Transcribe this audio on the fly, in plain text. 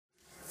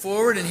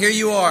forward, and here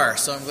you are.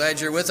 So I'm glad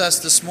you're with us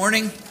this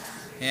morning.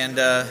 And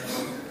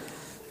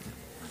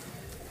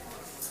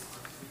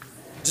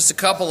just a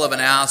couple of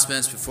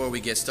announcements before we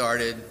get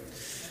started.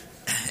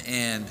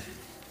 And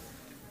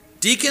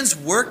Deacons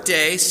Work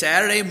Day,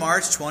 Saturday,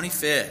 March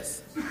 25th.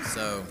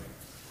 So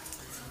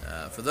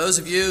for those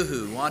of you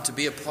who want to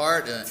be a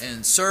part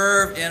and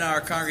serve in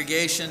our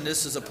congregation,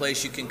 this is a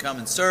place you can come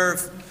and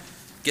serve.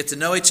 Get to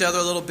know each other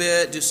a little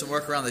bit, do some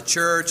work around the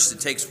church. It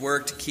takes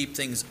work to keep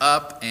things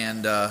up,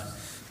 and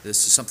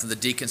this is something the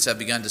deacons have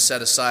begun to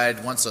set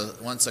aside once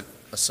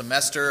a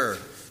semester or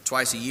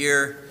twice a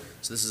year.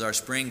 So this is our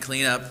spring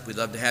cleanup. We'd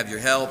love to have your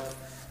help.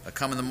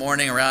 Come in the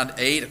morning around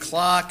 8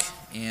 o'clock,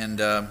 and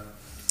we're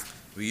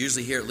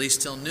usually here at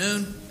least till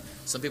noon.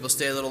 Some people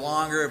stay a little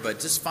longer, but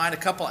just find a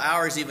couple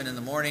hours even in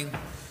the morning.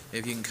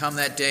 If you can come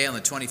that day on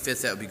the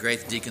 25th, that would be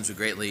great. The deacons would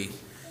greatly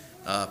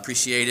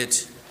appreciate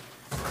it.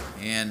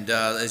 And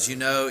as you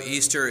know,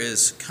 Easter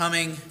is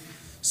coming,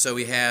 so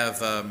we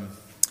have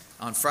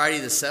on Friday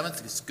the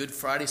 7th, it's Good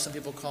Friday, some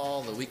people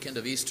call the weekend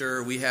of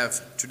Easter. We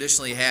have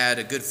traditionally had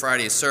a Good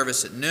Friday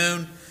service at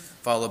noon,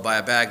 followed by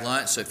a bag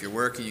lunch. So if you're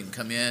working, you can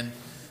come in.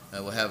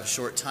 We'll have a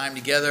short time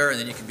together, and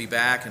then you can be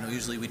back. And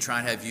usually we try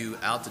and have you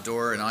out the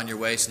door and on your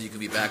way so you can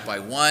be back by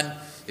 1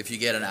 if you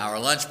get an hour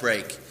lunch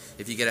break.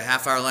 If you get a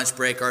half-hour lunch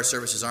break, our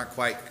services aren't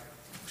quite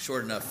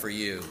short enough for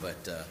you,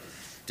 but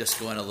just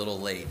go in a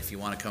little late if you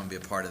want to come and be a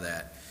part of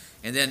that.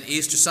 And then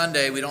Easter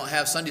Sunday, we don't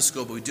have Sunday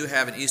school, but we do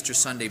have an Easter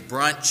Sunday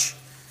brunch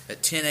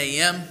at 10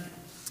 a.m.,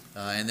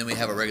 and then we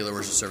have a regular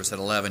worship service at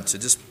 11. So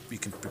just you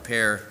can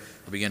prepare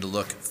or begin to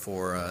look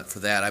for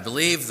that. I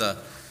believe the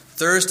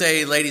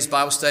Thursday Ladies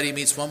Bible Study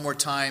meets one more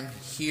time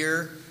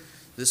here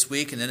this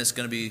week, and then it's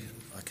going to be,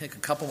 I think, a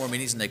couple more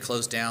meetings, and they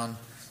close down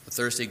the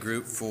Thursday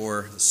group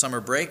for the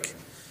summer break.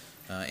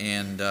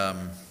 And I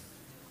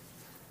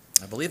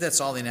believe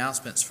that's all the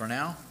announcements for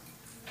now.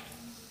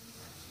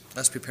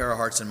 Let's prepare our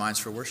hearts and minds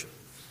for worship.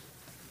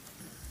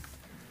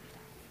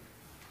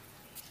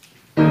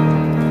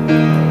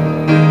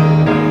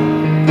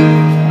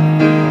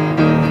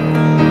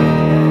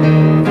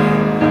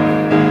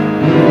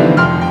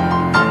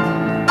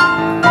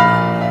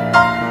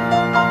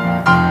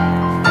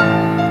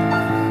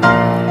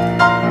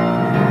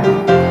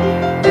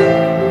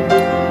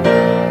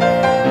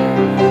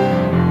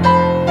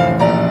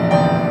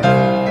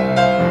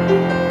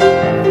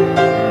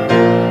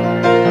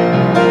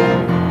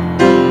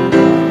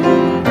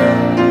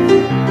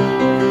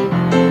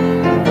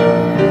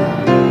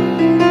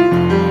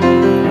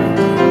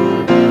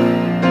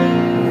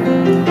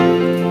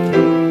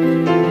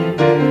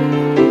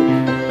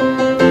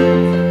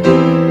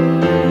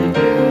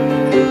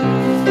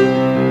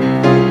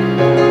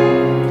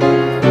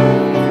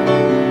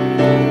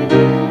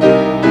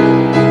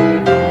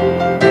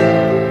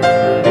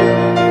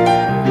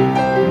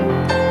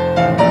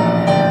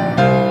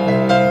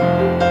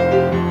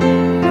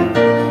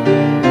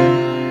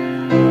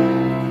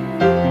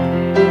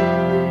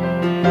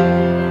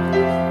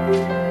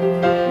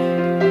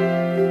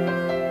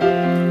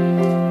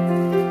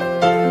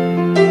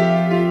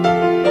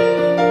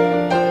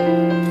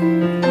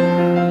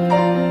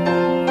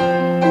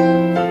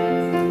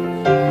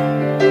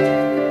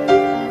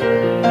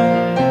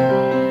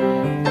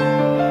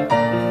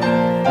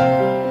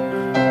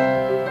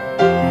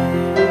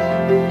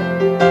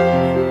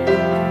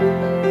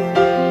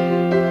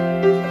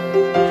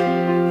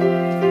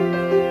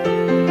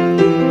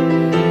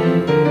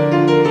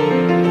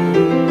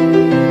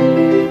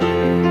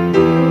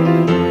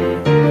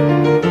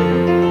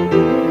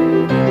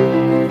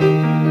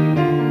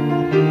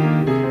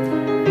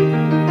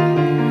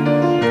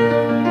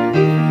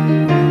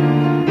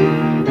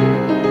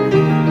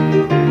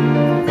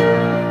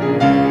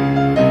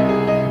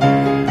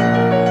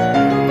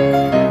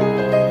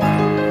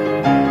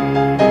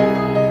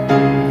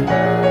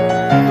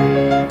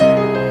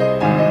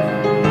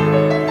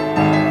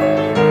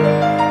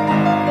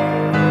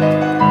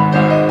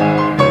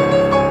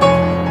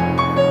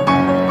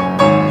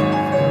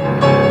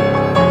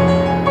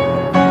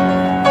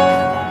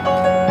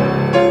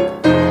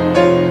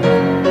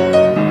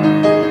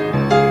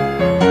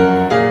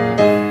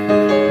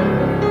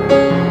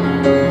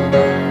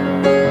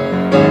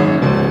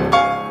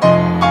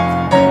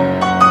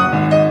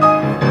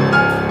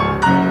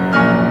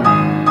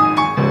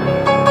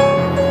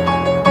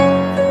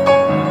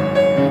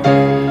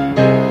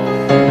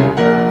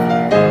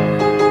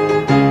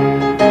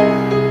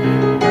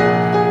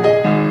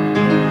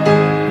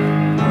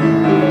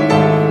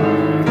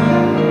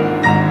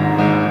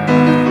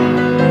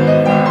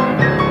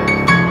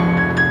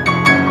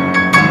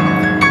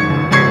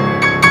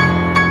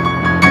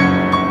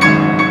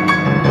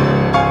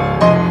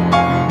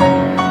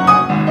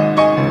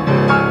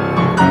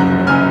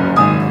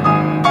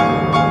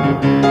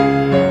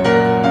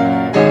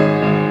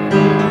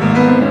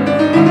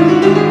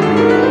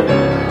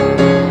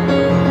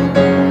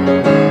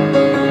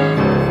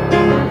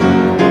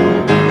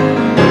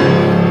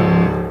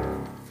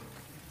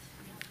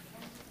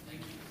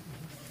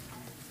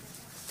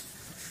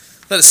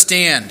 Let us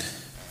stand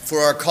for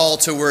our call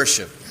to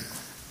worship.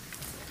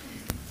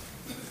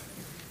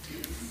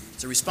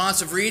 It's a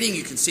responsive reading.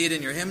 You can see it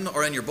in your hymn,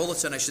 or in your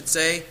bulletin, I should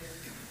say.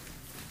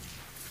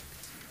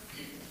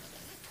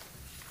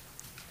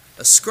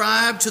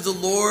 Ascribe to the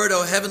Lord,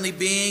 O heavenly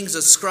beings,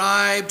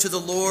 ascribe to the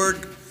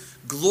Lord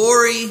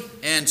glory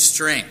and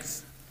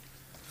strength.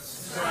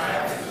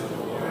 Ascribe to the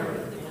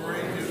Lord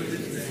glory due to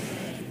his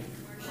name.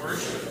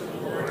 Worship the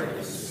Lord in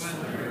the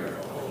splendor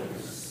of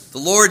holiness. The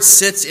Lord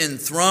sits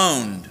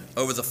enthroned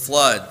over the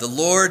flood. The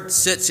Lord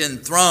sits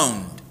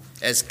enthroned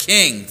as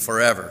King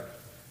forever.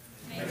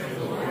 May the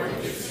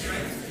Lord give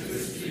strength to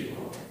his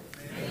people.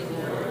 May the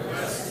Lord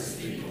bless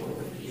his people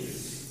with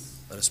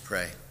peace. Let us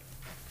pray.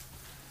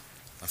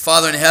 Our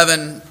Father in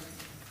heaven,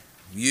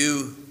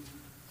 you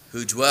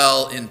who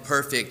dwell in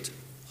perfect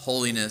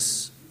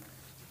holiness,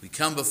 we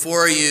come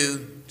before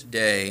you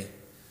today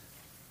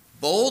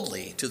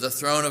boldly to the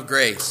throne of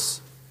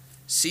grace,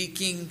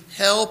 seeking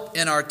help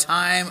in our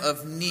time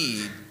of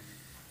need,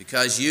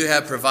 because you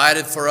have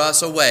provided for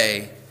us a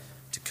way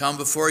to come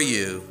before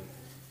you,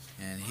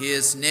 and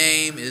his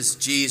name is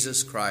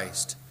Jesus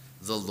Christ,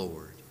 the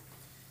Lord.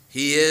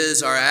 He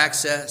is our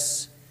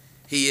access.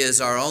 He is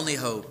our only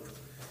hope.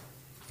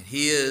 And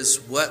he is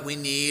what we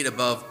need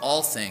above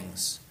all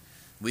things.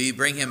 We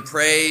bring him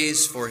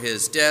praise for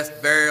his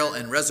death, burial,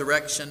 and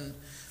resurrection,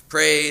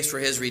 praise for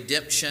his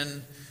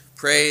redemption,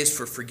 praise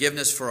for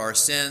forgiveness for our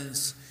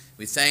sins.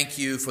 We thank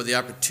you for the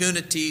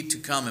opportunity to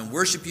come and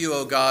worship you,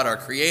 O God, our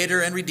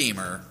Creator and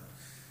Redeemer,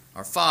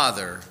 our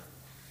Father.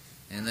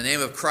 In the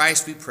name of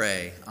Christ we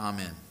pray.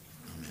 Amen.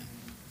 Amen.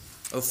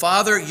 O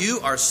Father,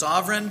 you are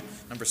sovereign.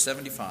 Number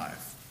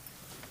 75.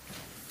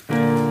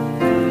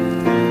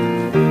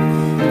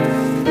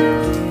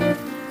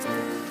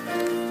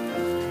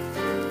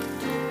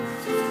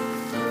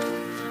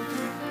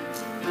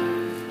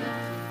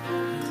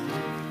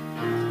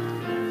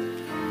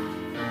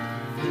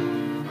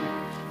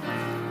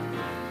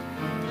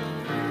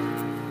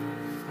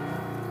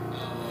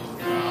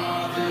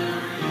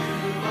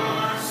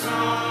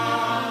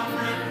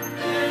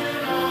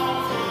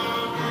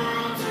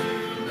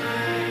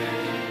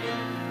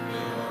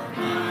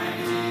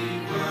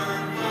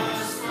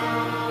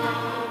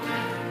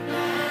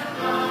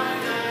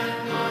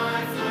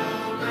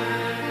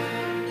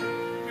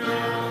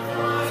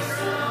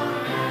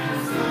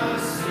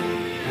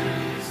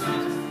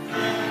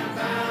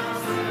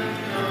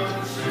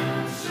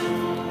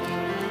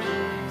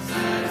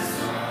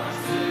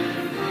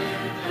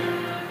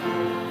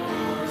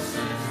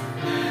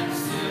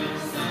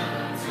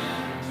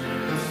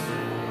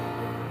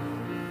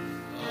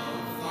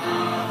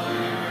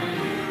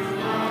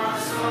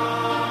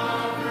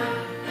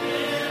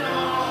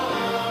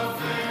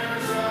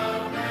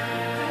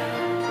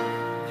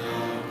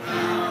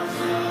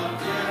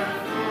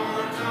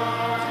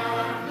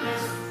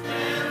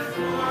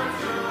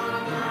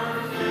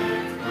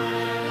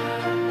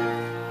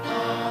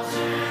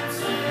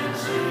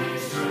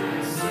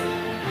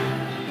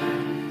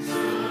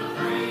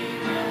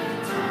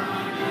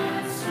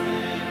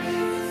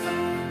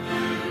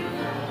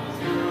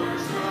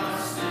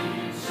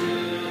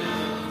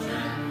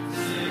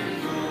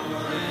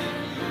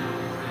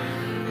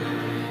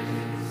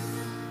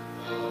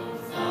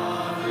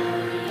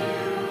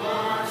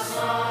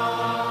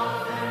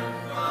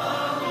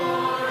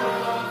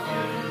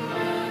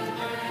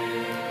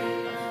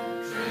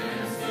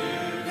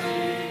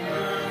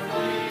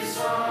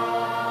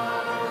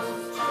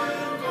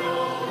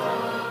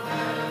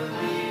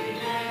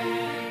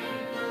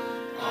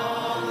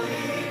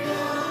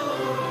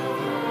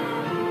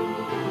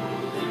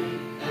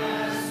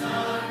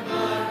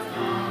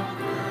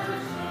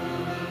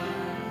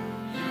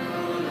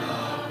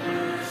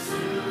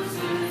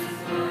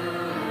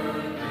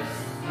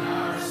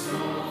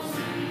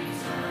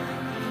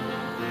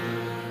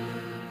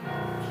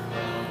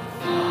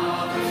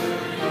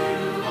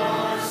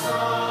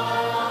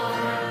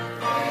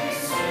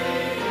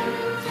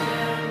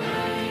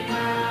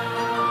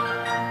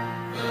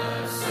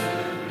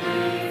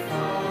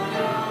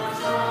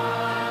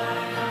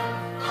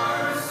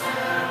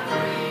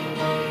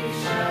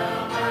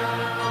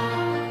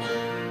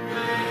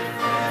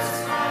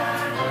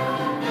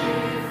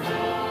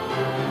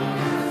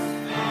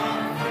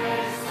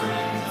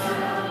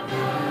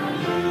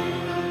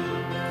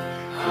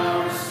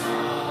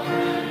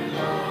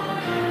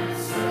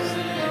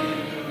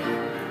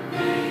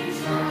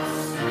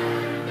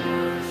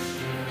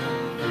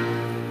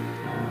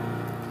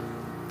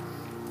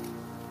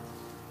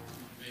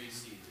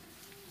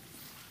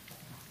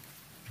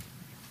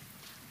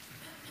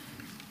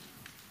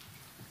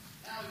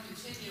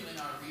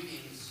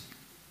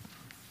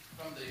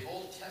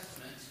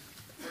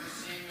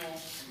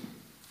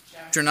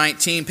 Chapter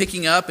 19,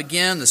 picking up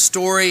again the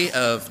story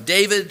of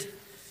David,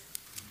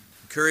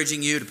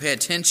 encouraging you to pay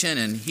attention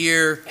and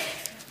hear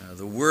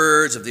the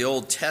words of the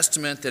Old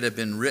Testament that have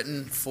been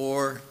written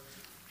for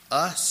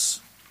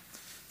us.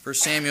 1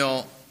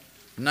 Samuel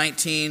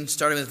 19,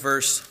 starting with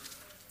verse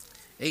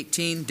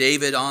 18,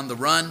 David on the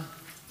run,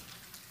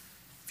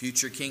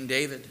 future King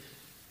David.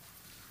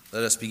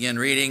 Let us begin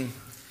reading.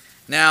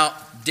 Now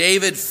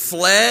David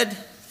fled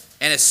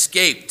and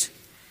escaped,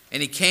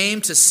 and he came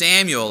to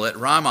Samuel at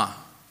Ramah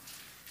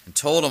and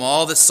told him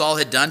all that Saul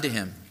had done to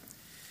him.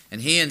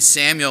 And he and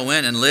Samuel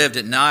went and lived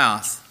at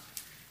Naioth.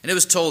 And it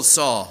was told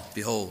Saul,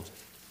 behold,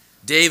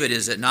 David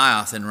is at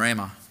Naioth in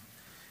Ramah.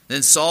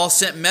 Then Saul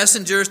sent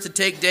messengers to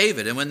take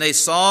David, and when they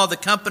saw the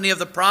company of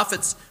the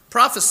prophets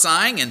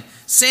prophesying and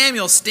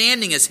Samuel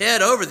standing as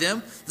head over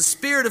them, the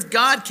Spirit of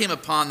God came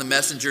upon the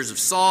messengers of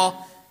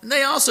Saul, and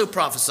they also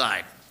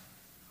prophesied.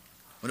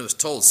 When it was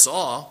told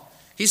Saul,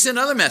 he sent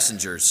other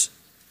messengers,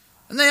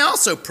 and they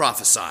also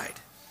prophesied.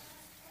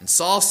 And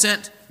Saul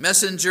sent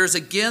messengers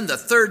again the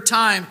third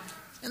time,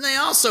 and they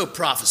also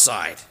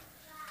prophesied.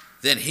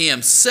 Then he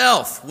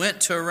himself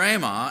went to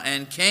Ramah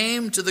and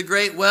came to the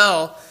great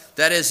well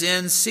that is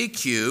in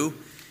Secu,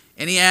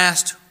 and he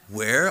asked,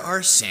 where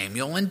are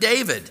Samuel and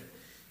David?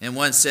 And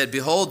one said,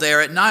 behold, they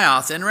are at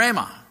Naioth in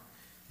Ramah.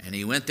 And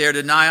he went there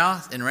to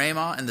Naioth in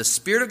Ramah, and the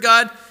Spirit of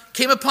God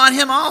came upon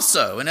him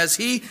also. And as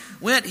he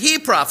went, he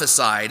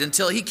prophesied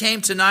until he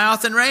came to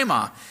Naioth in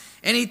Ramah.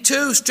 And he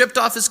too stripped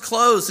off his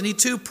clothes, and he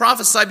too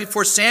prophesied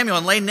before Samuel,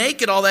 and lay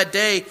naked all that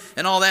day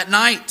and all that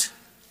night.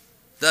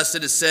 Thus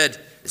it is said,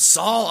 is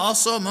Saul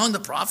also among the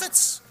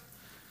prophets?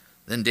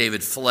 Then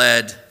David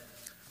fled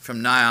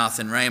from Naioth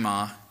in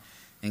Ramah,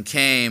 and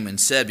came and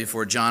said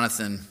before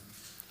Jonathan,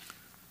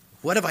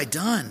 what have I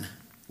done?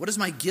 What is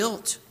my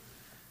guilt?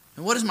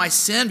 And what is my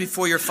sin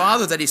before your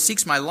father that he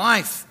seeks my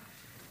life?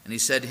 And he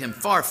said to him,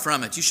 far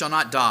from it, you shall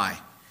not die.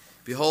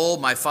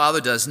 Behold, my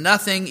father does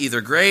nothing,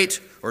 either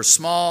great or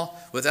small,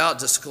 without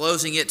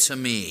disclosing it to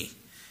me.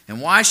 And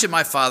why should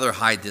my father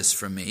hide this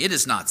from me? It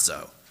is not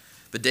so.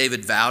 But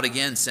David vowed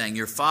again, saying,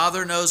 your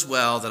father knows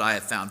well that I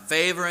have found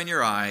favor in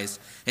your eyes.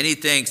 And he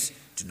thinks,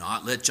 do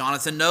not let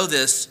Jonathan know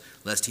this,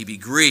 lest he be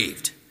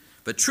grieved.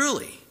 But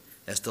truly,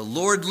 as the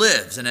Lord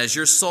lives, and as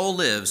your soul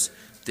lives,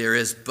 there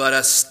is but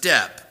a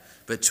step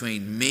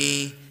between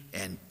me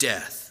and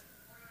death.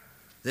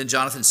 Then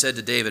Jonathan said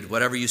to David,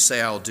 whatever you say,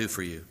 I will do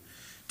for you.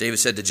 David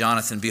said to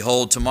Jonathan,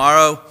 behold,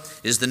 tomorrow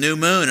is the new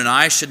moon, and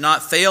I should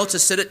not fail to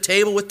sit at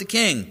table with the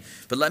king.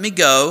 But let me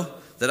go,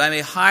 that I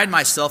may hide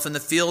myself in the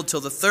field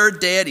till the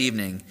third day at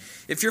evening.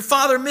 If your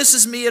father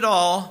misses me at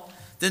all,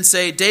 then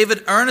say,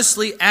 David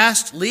earnestly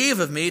asked leave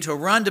of me to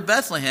run to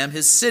Bethlehem,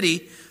 his city,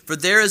 for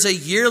there is a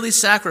yearly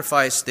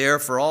sacrifice there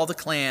for all the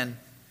clan.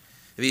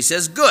 If he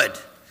says, good,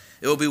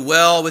 it will be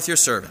well with your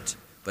servant.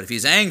 But if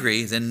he's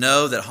angry, then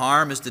know that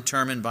harm is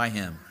determined by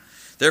him.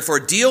 Therefore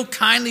deal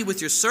kindly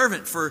with your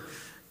servant, for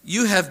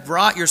you have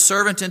brought your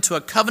servant into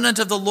a covenant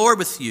of the Lord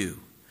with you.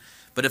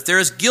 But if there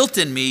is guilt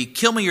in me,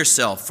 kill me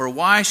yourself, for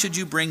why should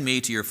you bring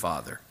me to your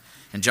father?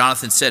 And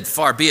Jonathan said,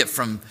 far be it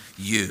from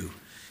you.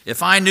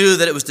 If I knew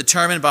that it was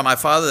determined by my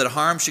father that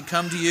harm should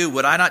come to you,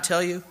 would I not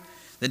tell you?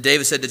 Then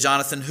David said to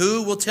Jonathan,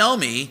 who will tell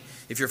me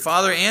if your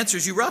father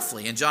answers you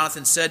roughly? And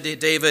Jonathan said to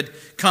David,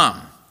 come,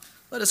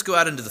 let us go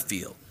out into the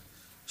field.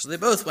 So they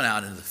both went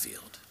out into the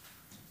field.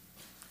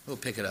 We'll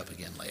pick it up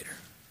again later,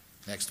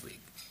 next week.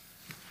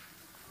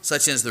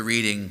 Such ends the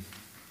reading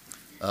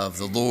of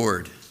the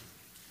Lord.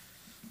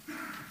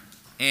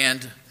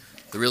 And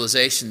the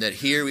realization that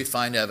here we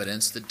find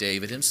evidence that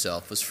David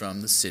himself was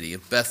from the city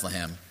of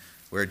Bethlehem,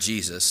 where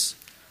Jesus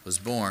was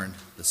born,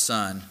 the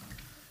son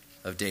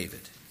of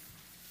David.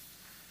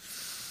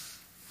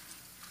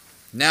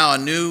 Now a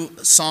new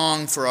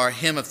song for our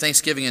hymn of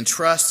thanksgiving and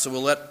trust, so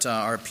we'll let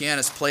our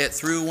pianist play it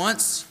through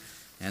once.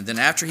 And then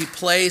after he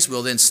plays,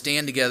 we'll then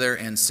stand together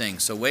and sing.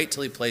 So wait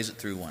till he plays it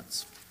through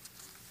once.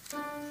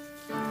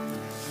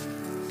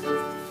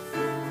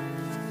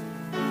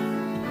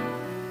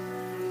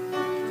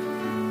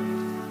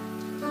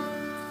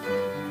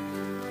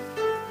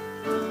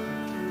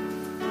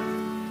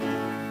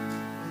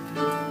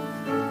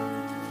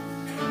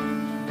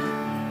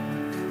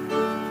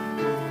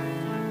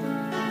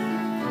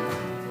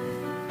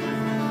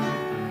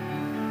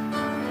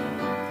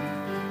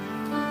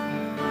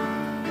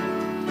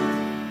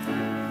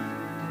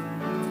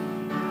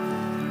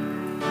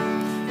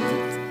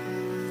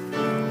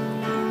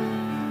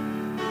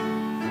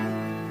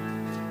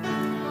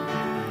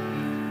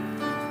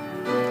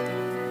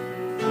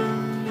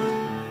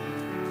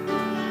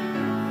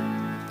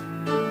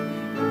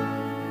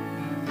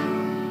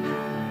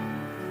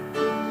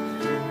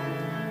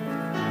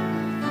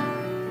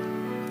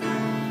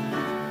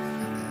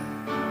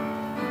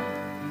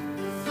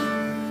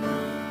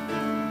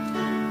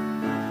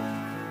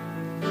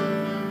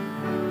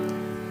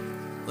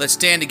 Let's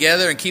stand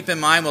together and keep in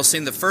mind we'll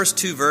sing the first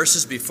two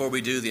verses before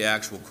we do the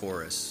actual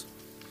chorus.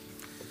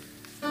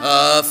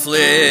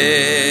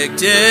 Afflicted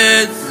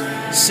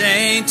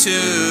saint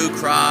to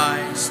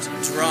Christ,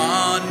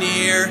 draw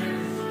near,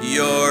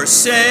 your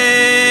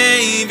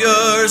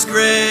Savior's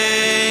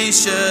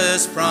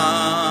gracious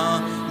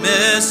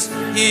promise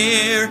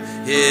hear,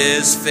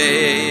 his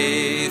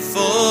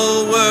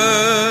faithful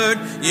word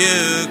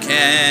you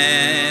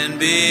can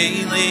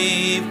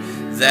believe,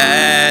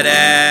 that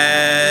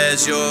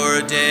as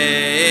your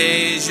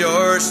days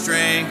your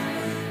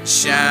strength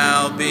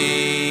shall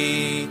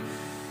be.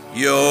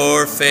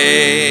 Your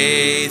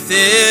faith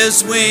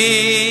is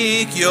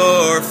weak,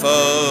 your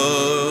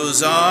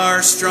foes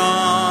are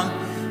strong,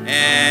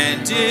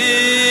 and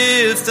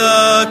if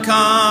the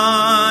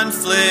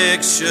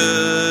conflict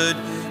should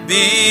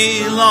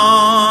be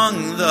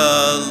long,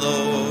 the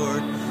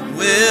Lord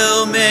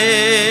will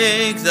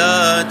make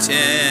the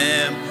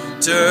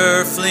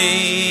tempter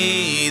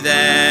flee,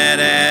 that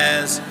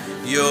as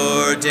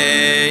your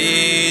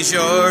days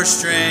your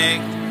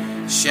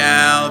strength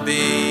shall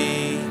be.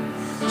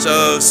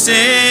 So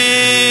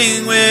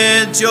sing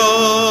with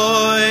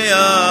joy,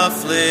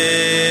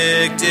 afflicted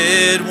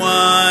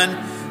one.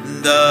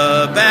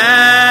 The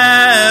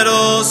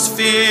battle's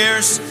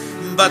fierce,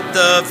 but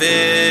the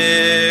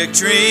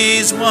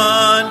victory's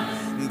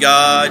won.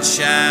 God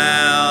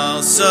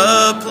shall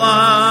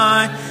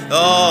supply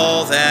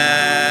all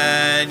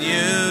that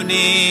you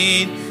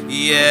need.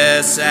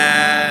 Yes,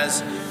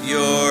 as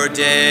your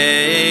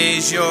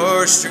days,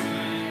 your strength.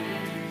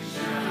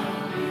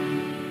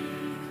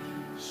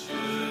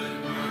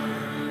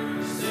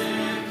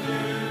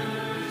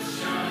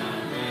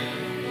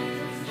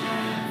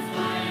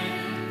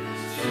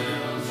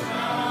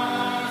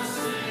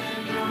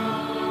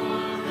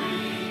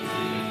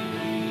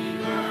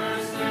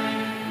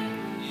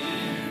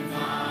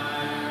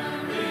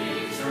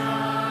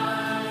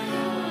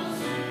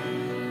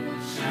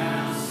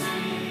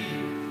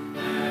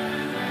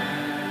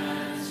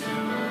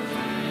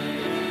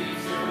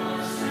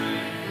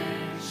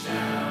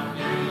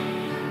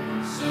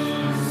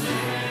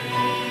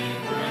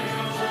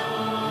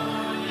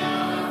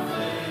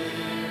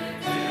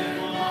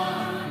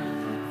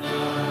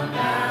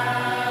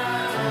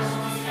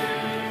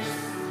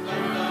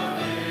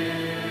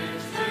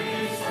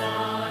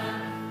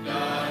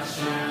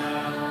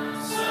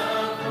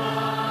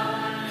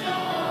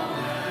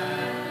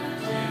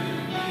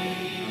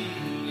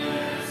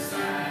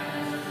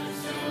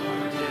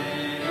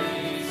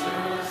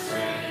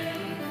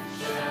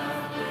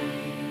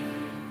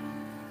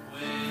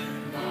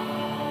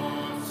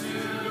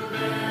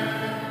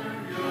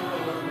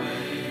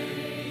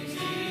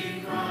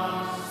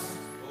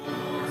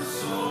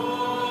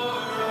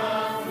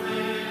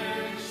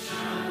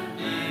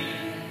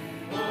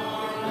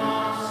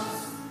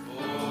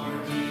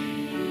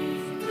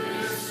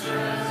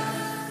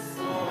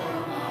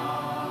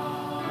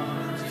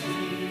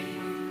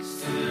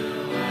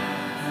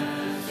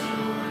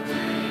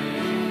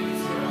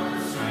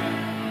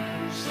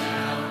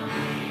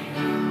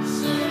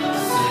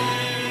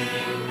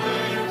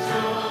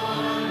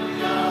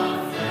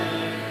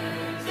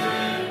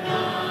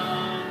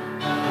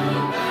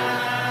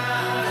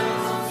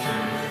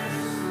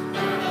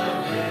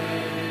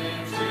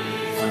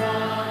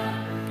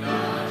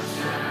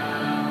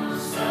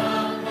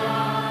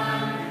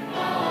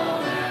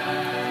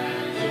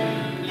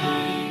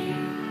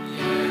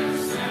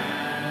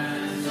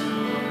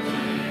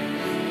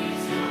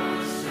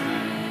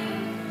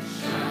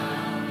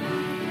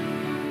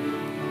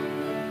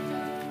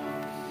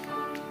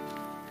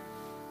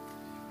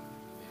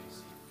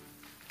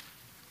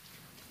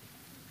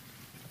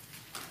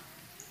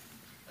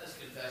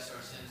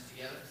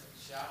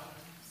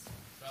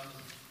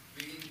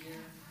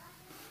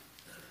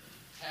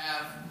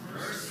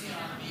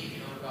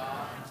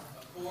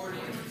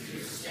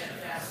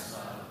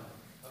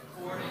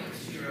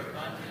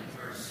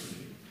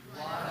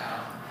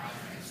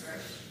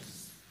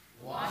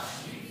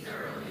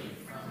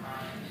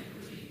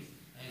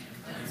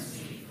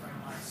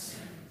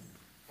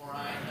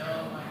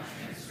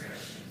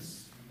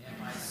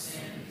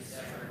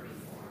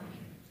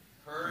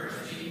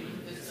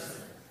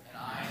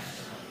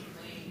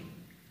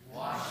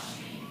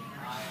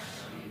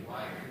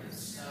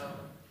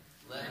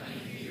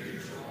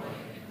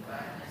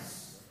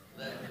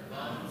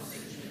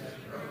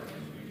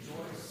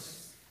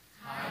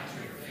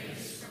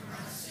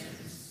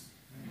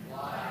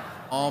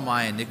 All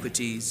my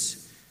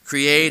iniquities.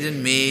 Create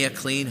in me a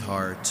clean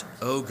heart,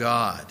 O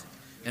God,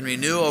 and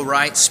renew a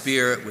right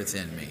spirit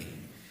within me.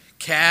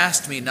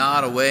 Cast me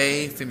not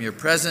away from your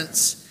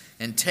presence,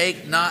 and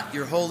take not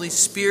your Holy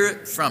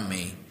Spirit from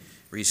me.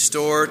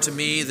 Restore to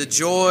me the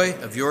joy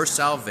of your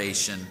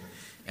salvation,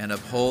 and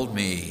uphold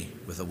me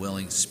with a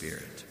willing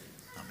spirit.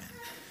 Amen.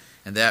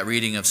 And that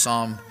reading of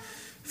Psalm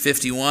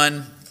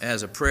 51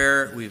 as a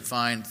prayer, we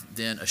find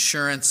then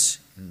assurance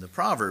in the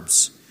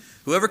Proverbs.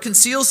 Whoever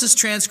conceals his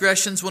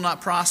transgressions will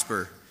not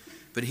prosper,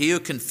 but he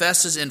who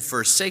confesses and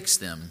forsakes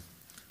them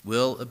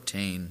will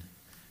obtain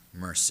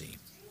mercy.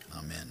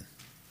 Amen.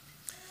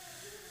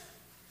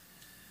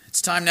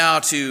 It's time now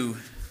to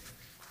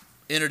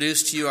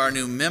introduce to you our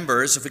new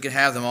members. If we could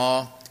have them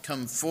all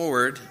come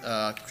forward.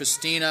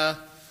 Christina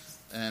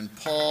and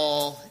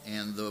Paul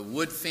and the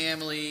Wood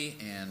family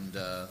and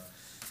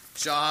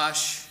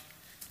Josh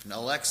and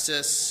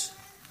Alexis,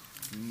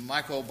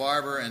 Michael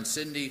Barber and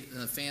Cindy and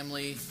the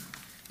family.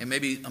 And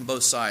maybe on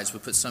both sides. We'll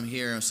put some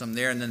here and some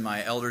there, and then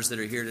my elders that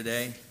are here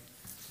today.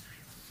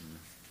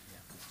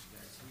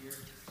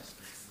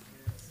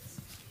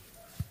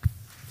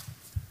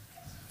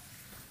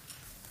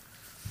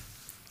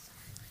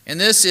 And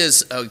this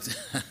is,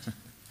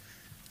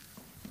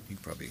 you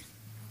probably, why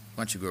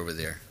don't you go over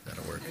there?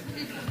 That'll work.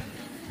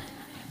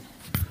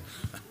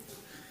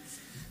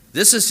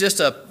 This is just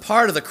a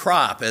part of the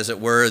crop, as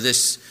it were,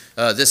 this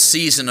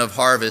season of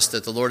harvest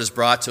that the Lord has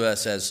brought to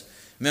us as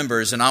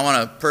members. And I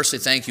want to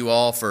personally thank you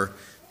all for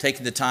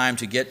taking the time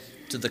to get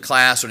to the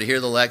class or to hear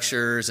the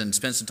lectures and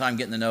spend some time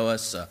getting to know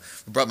us.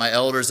 We brought my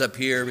elders up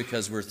here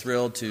because we're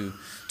thrilled to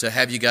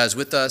have you guys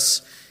with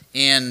us.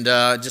 And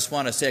just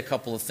want to say a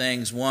couple of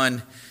things.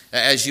 One,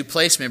 as you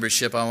place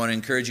membership, I want to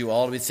encourage you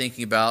all to be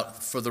thinking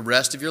about for the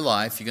rest of your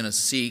life, you're going to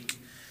seek,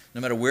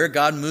 no matter where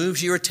God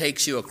moves you or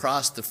takes you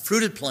across the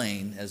fruited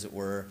plain, as it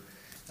were,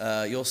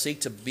 you'll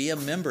seek to be a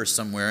member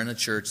somewhere in a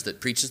church that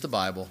preaches the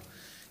Bible,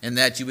 and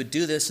that you would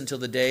do this until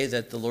the day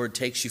that the Lord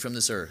takes you from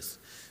this earth.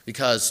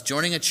 Because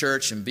joining a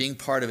church and being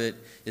part of it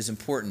is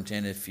important,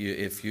 and if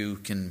you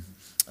can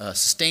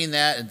sustain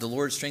that and the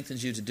Lord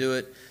strengthens you to do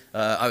it,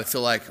 I would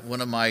feel like one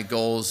of my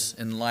goals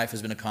in life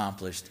has been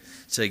accomplished,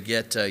 to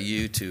get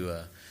you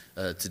to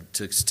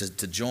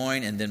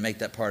join and then make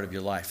that part of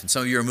your life. And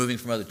some of you are moving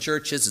from other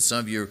churches, and some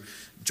of you are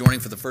joining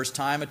for the first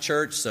time at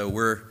church, so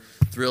we're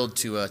thrilled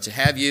to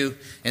have you.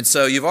 And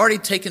so you've already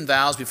taken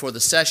vows before the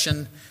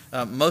session,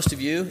 most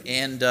of you,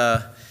 and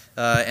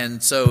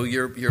so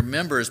you're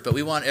members, but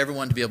we want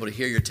everyone to be able to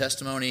hear your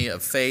testimony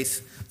of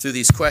faith through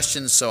these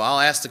questions. So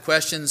I'll ask the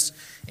questions,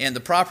 and the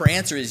proper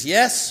answer is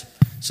yes.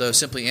 So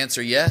simply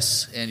answer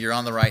yes, and you're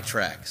on the right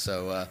track.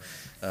 So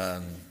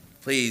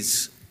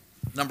please,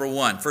 number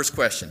one, first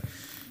question.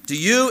 Do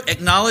you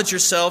acknowledge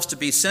yourselves to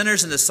be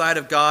sinners in the sight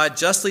of God,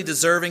 justly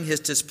deserving His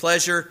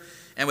displeasure,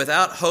 and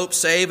without hope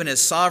save in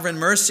His sovereign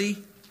mercy?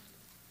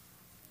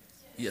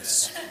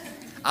 Yes.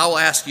 I will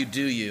ask you,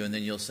 do you? And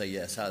then you'll say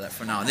yes. How that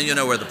for now? And then you'll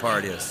know where the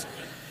part is.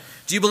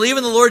 Do you believe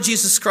in the Lord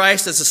Jesus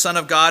Christ as the Son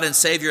of God and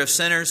Savior of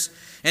sinners?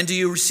 And do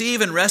you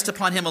receive and rest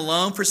upon Him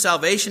alone for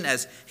salvation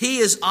as He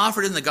is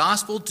offered in the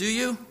gospel? Do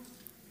you?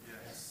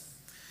 Yes.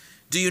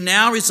 Do you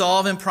now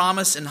resolve and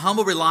promise in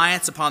humble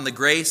reliance upon the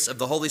grace of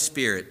the Holy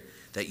Spirit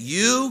that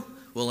you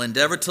will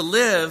endeavor to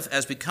live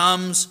as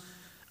becomes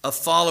a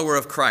follower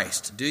of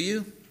Christ? Do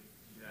you?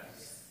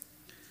 Yes.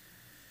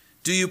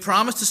 Do you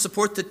promise to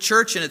support the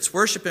church in its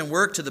worship and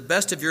work to the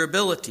best of your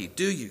ability?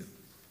 Do you?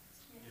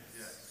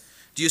 Yes.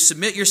 Do you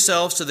submit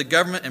yourselves to the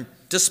government and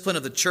discipline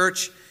of the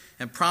church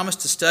and promise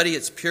to study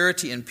its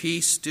purity and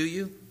peace? Do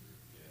you?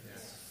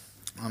 Yes.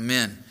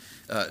 Amen.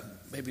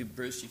 Maybe,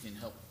 Bruce, you can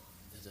help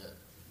the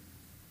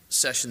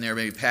session there.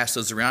 Maybe pass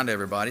those around to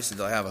everybody so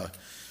they'll have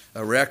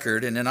a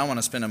record. And then I want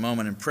to spend a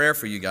moment in prayer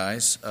for you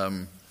guys.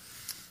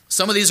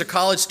 Some of these are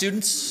college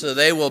students, so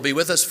they will be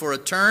with us for a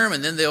term,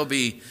 and then they'll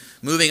be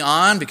moving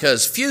on,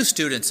 because few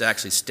students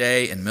actually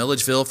stay in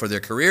Milledgeville for their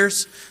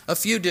careers. A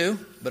few do,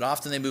 but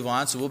often they move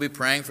on, so we'll be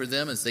praying for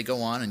them as they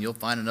go on, and you'll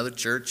find another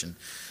church and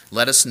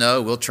let us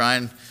know. We'll try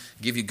and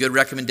give you good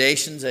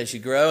recommendations as you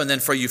grow. And then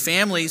for you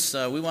families,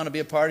 we want to be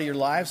a part of your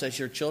lives as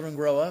your children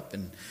grow up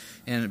and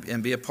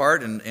be a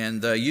part.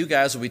 And you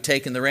guys will be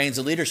taking the reins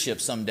of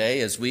leadership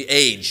someday as we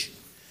age.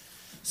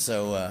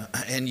 So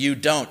and you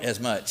don't as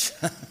much.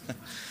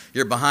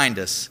 You're behind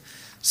us.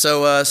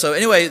 So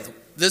anyway,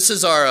 this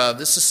is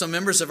some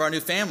members of our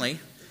new family.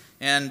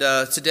 And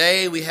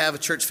today we have a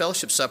church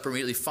fellowship supper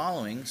immediately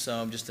following, so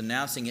I'm just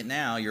announcing it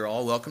now. You're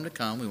all welcome to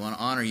come. We want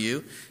to honor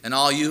you. And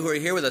all you who are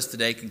here with us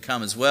today can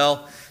come as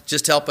well.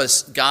 Just help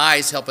us,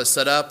 guys, help us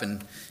set up,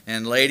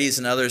 and ladies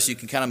and others, you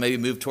can kind of maybe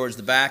move towards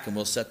the back, and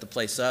we'll set the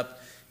place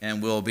up,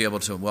 and we'll be able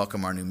to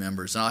welcome our new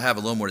members. And I'll have a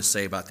little more to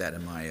say about that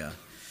in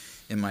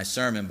my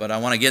sermon. But I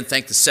want to again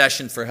thank the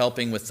session for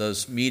helping with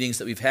those meetings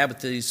that we've had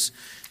with these,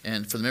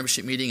 and for the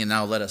membership meeting, and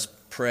now let us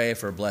pray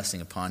for a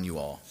blessing upon you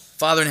all.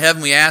 Father in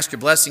heaven, we ask your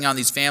blessing on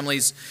these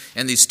families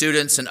and these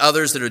students and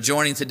others that are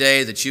joining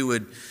today, that you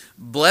would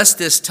bless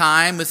this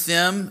time with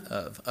them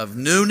of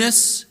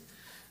newness,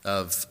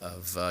 of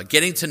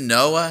getting to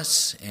know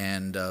us,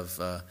 and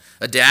of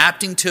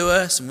adapting to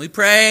us. And we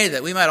pray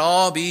that we might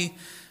all be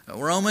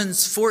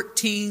Romans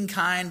 14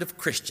 kind of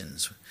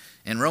Christians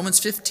and Romans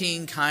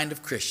 15 kind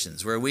of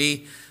Christians, where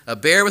we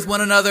bear with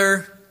one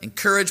another,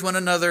 encourage one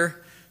another,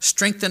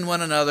 strengthen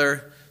one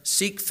another,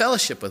 seek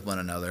fellowship with one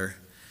another.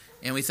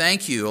 And we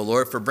thank you, O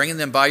Lord, for bringing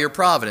them by your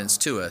providence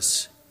to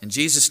us. In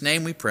Jesus'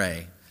 name we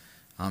pray.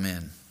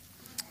 Amen.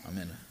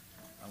 Amen.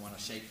 I want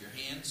to shake your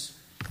hands,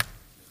 if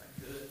I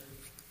could.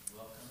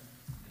 Welcome.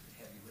 Good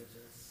to have you with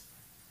us.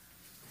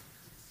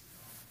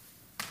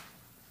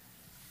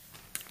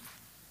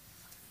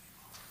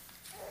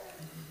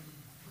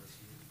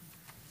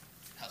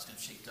 I was going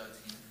to shake Doug's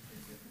hand.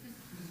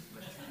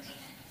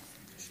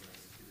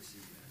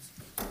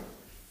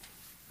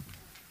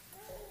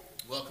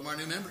 Welcome our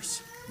new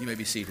members. You may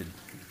be seated.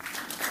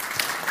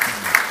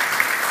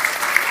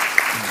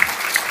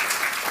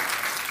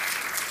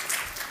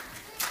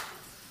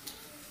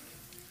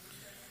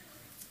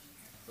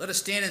 Let us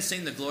stand and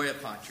sing the Gloria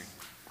Patri.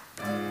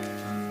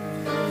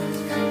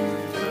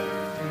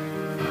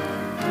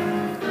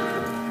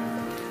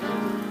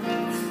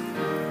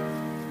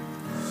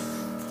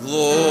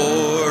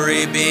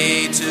 Glory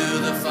be to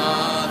the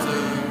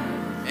Father,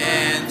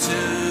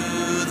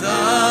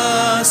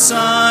 the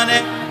Son,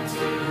 and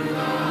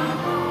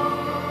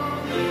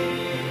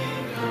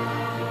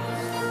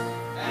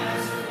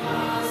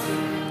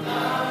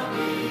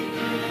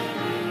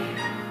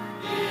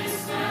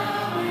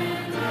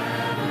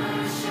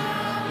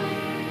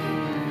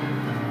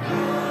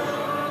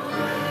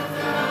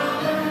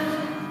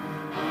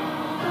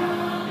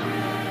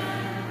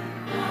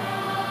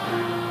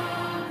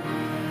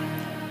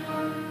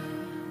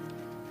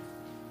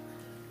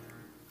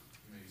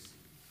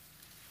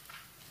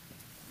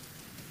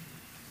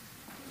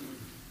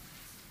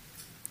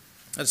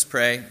let's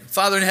pray.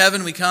 Father in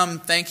heaven, we come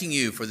thanking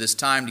you for this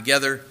time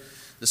together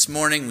this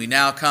morning. We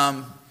now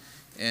come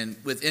and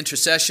with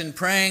intercession,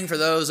 praying for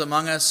those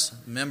among us,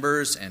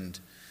 members and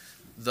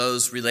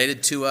those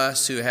related to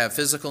us who have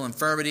physical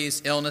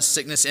infirmities, illness,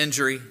 sickness,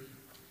 injury.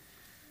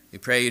 We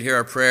pray you'd hear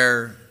our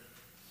prayer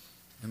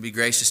and be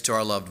gracious to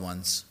our loved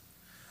ones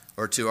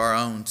or to our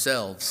own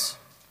selves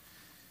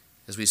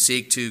as we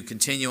seek to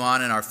continue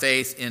on in our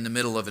faith in the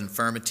middle of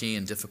infirmity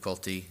and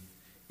difficulty,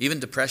 even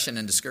depression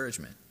and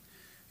discouragement.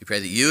 We pray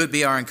that you would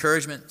be our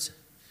encouragement,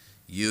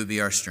 you would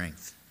be our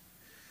strength.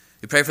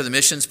 We pray for the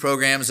missions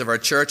programs of our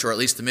church, or at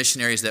least the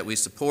missionaries that we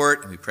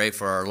support. And we pray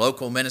for our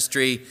local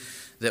ministry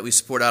that we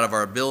support out of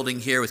our building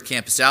here with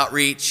Campus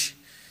Outreach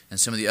and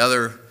some of the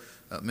other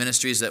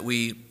ministries that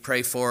we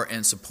pray for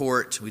and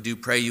support. We do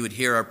pray you would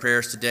hear our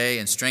prayers today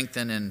and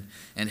strengthen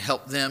and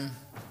help them.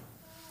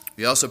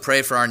 We also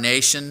pray for our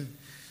nation,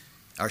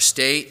 our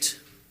state,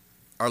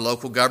 our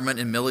local government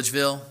in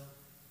Milledgeville.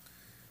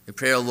 We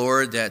pray, O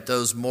Lord, that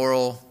those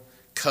moral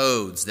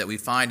codes that we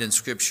find in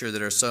Scripture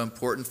that are so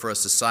important for a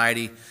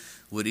society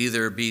would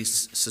either be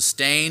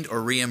sustained or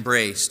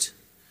re-embraced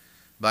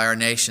by our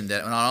nation,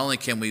 that not only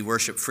can we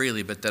worship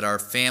freely, but that our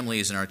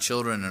families and our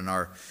children and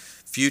our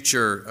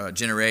future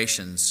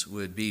generations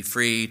would be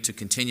free to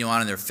continue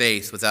on in their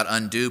faith without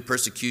undue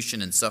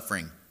persecution and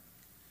suffering.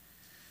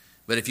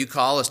 But if you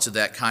call us to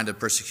that kind of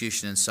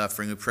persecution and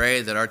suffering, we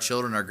pray that our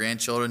children, our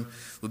grandchildren,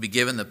 would be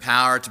given the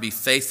power to be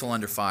faithful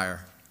under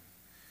fire,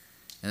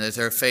 and that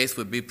their faith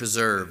would be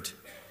preserved,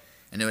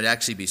 and it would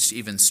actually be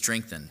even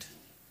strengthened,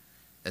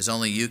 as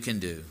only you can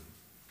do.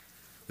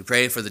 We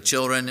pray for the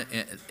children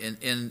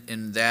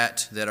in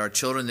that our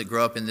children that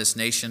grow up in this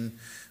nation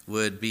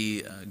would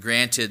be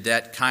granted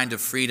that kind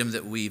of freedom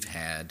that we've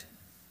had.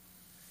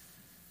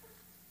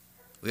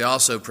 We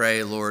also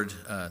pray, Lord,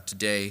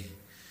 today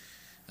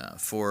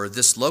for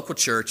this local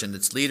church and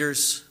its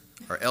leaders,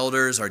 our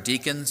elders, our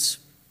deacons,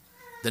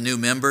 the new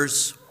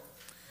members,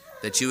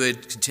 that you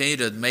would continue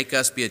to make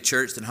us be a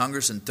church that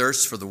hungers and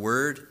thirsts for the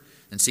word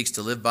and seeks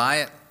to live by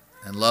it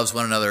and loves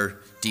one another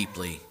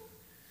deeply.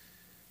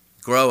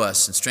 Grow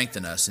us and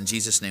strengthen us. In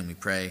Jesus' name we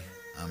pray.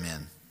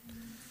 Amen.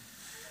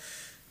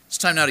 It's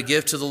time now to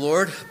give to the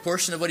Lord a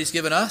portion of what he's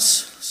given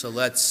us. So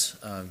let's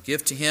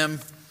give to him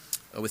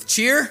with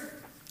cheer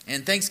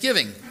and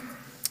thanksgiving.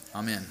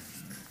 Amen.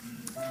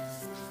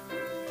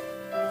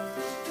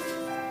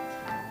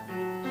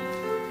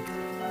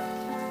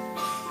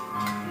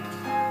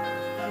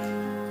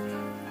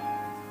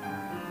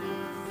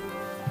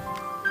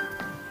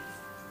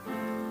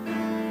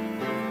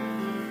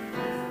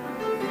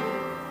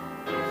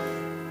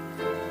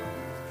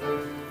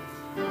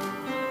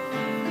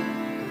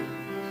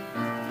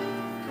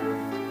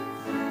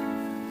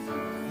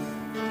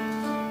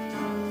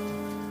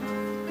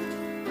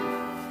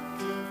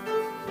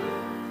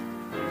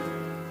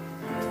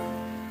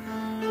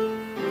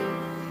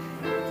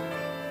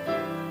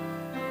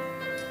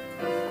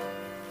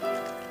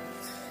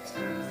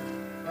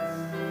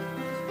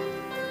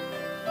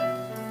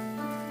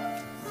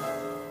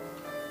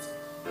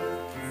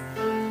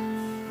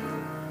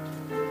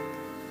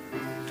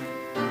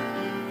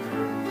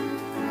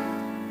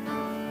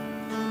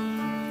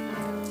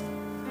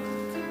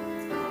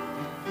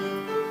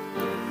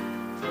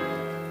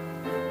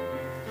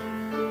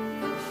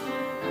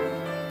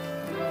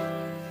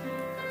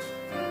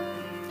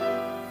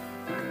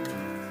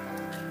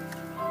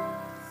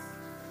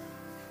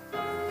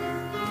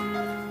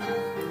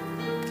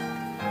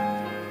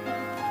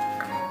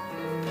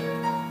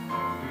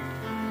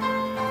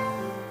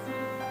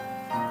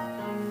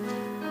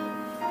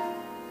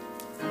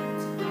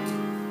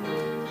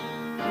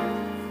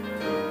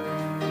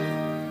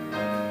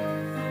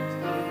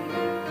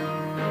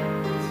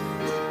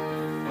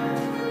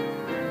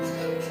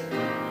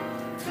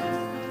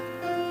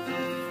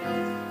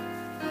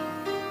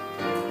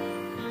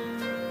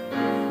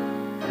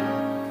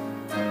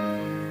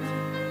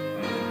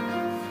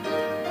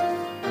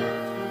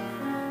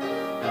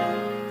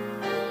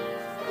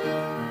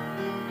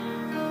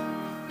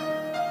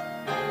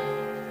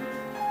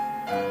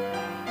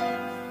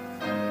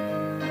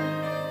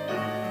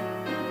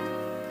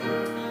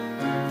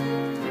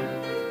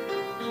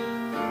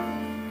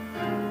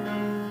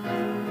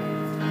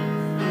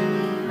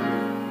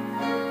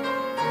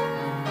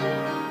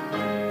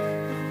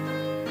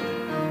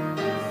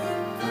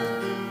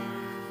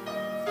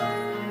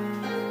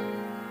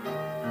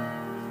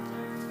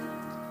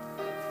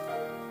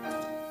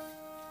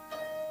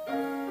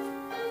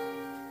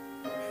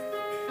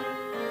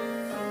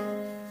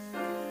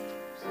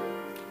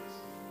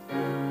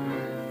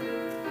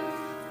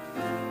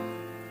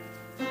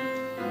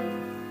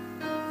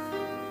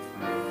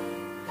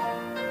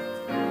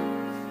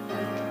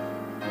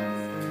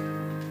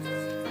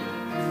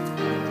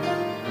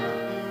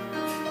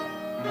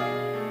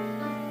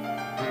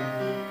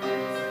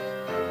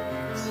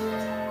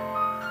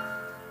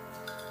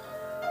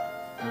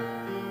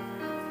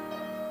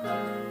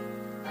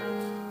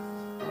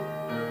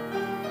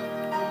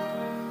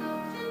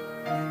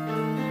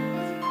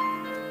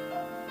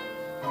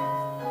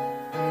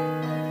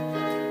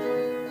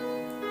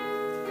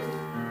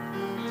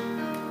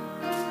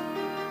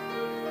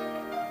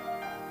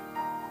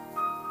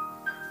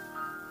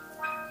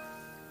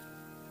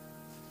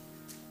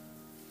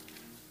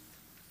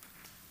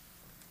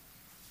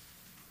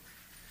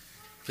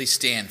 Please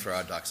stand for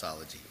our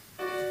doxology.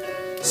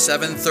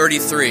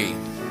 733.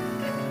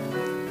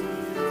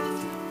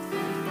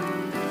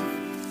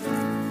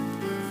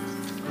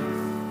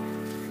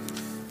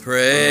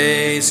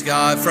 Praise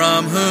God,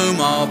 from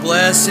whom all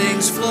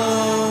blessings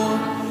flow.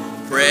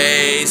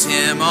 Praise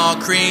Him, all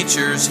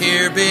creatures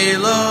here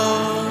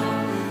below.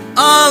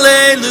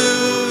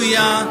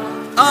 Alleluia,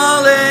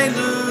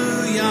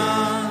 alleluia.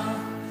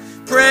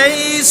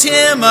 Praise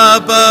Him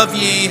above,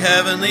 ye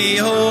heavenly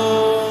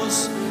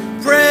hosts.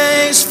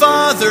 Praise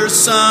Father,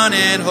 Son,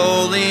 and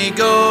Holy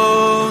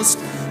Ghost.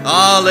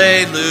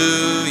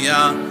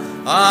 Alleluia,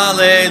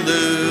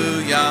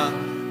 alleluia,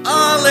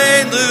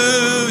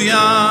 alleluia,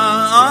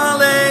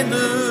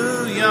 alleluia,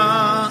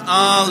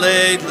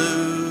 alleluia.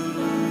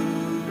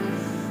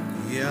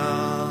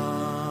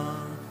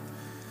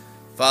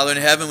 Father in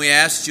heaven, we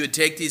ask that you would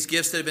take these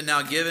gifts that have been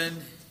now given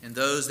and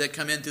those that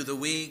come in through the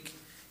week,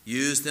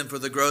 use them for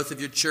the growth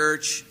of your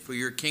church, for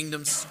your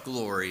kingdom's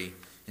glory.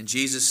 In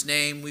Jesus'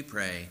 name we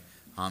pray.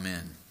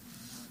 Amen.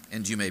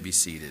 And you may be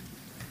seated.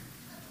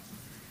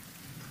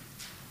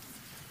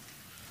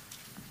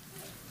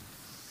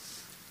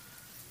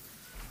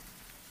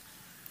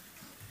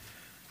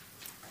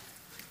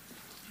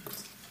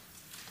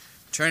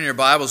 Turn your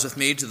Bibles with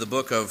me to the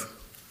book of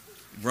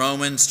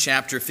Romans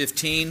chapter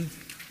 15.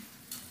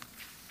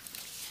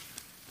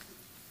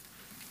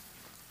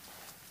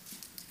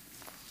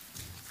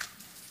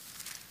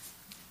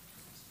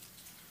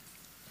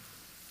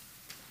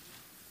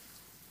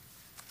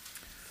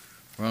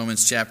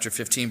 Romans chapter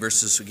 15,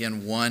 verses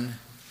again 1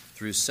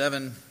 through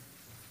 7.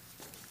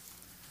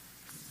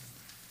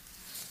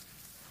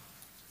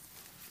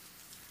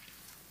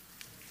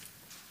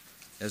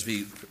 As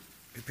we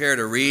prepare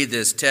to read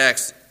this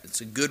text, it's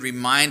a good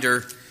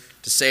reminder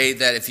to say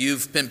that if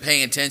you've been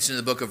paying attention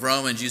to the book of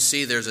Romans, you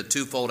see there's a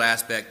twofold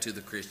aspect to the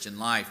Christian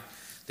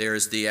life. There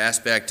is the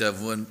aspect of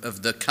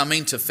the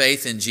coming to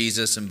faith in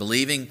Jesus and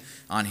believing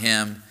on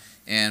Him,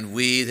 and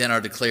we then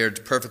are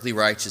declared perfectly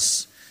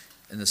righteous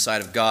in the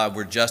sight of God.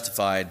 We're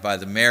justified by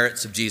the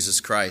merits of Jesus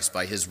Christ,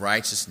 by His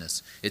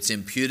righteousness. It's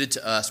imputed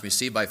to us,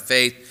 received by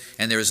faith,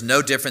 and there is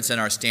no difference in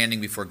our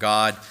standing before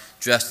God,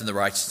 dressed in the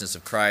righteousness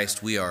of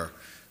Christ. We are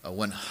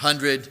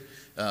 100%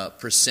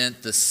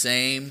 the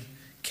same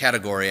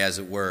category, as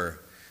it were.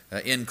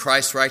 In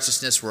Christ's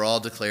righteousness, we're all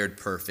declared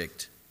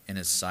perfect in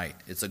His sight.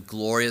 It's a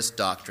glorious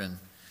doctrine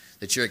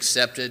that you're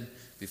accepted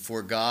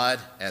before God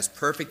as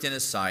perfect in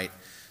His sight,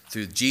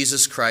 through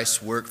Jesus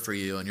Christ's work for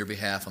you on your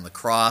behalf on the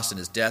cross and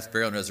His death,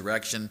 burial, and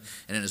resurrection,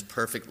 and in His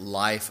perfect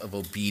life of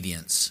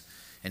obedience.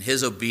 And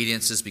His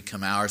obedience has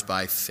become ours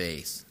by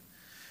faith.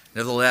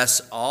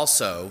 Nevertheless,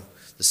 also,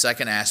 the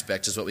second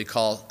aspect is what we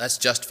call, that's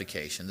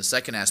justification. The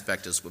second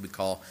aspect is what we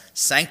call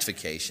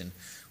sanctification,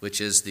 which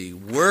is the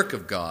work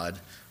of God,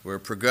 where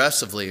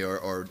progressively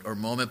or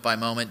moment by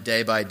moment,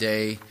 day by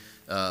day,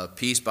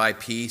 piece by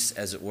piece,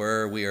 as it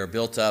were, we are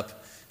built up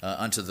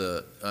unto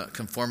the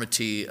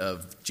conformity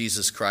of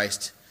Jesus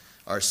Christ,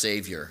 our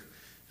Savior,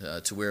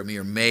 to where we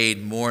are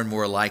made more and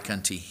more like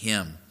unto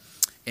Him.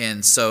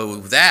 And so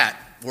that,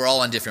 we're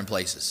all in different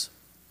places.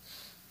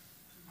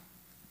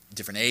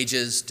 Different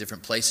ages,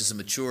 different places of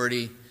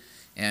maturity.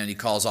 And He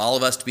calls all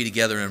of us to be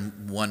together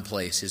in one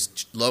place.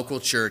 His local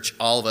church,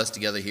 all of us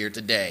together here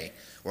today.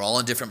 We're all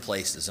in different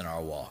places in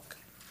our walk.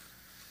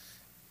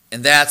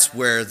 And that's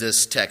where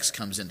this text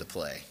comes into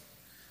play.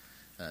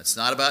 It's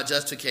not about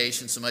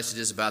justification so much as it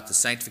is about the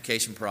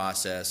sanctification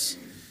process.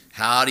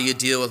 How do you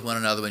deal with one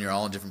another when you're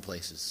all in different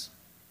places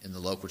in the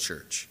local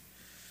church?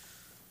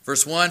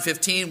 Verse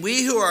 1:15,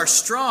 we who are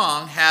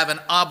strong have an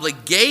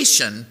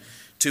obligation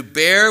to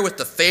bear with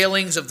the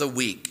failings of the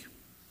weak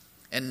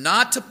and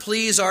not to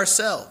please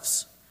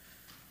ourselves.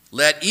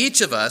 Let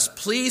each of us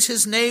please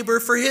his neighbor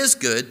for his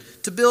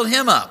good, to build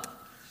him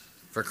up.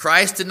 For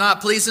Christ did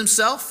not please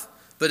Himself,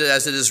 but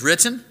as it is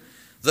written,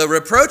 the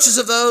reproaches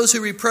of those who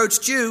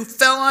reproached you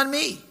fell on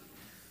me.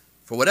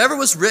 For whatever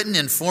was written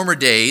in former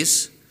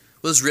days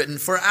was written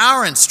for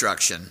our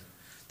instruction,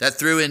 that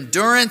through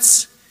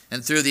endurance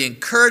and through the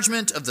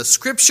encouragement of the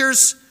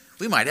Scriptures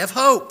we might have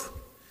hope.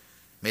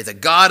 May the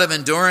God of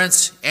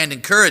endurance and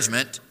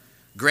encouragement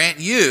grant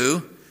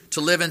you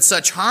to live in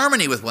such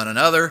harmony with one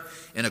another,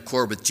 in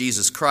accord with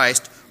Jesus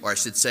Christ, or I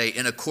should say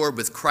in accord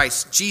with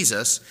Christ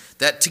Jesus,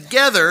 that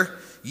together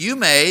you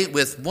may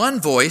with one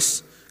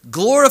voice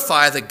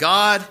glorify the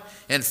God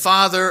and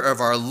Father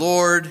of our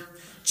Lord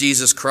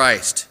Jesus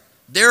Christ.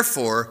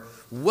 Therefore,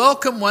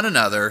 welcome one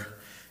another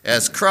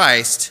as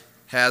Christ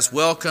has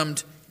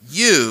welcomed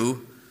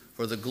you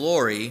for the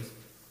glory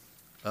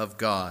of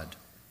God.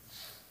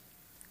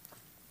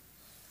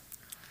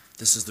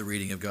 This is the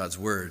reading of God's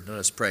Word. Let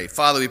us pray.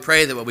 Father, we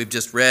pray that what we've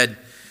just read,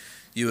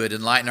 you would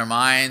enlighten our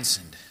minds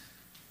and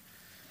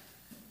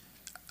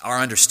our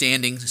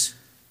understandings,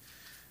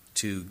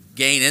 to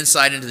gain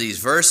insight into these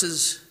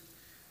verses,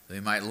 that we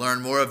might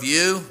learn more of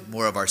you,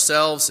 more of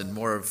ourselves, and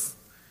more of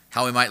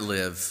how we might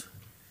live.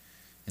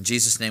 In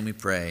Jesus' name we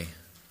pray.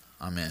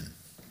 Amen.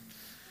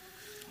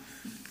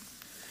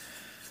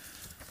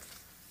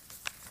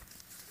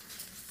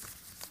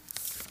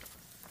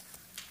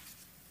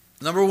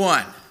 Number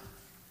one,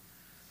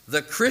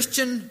 the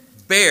Christian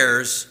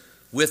bears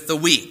with the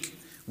weak.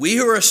 We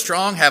who are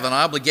strong have an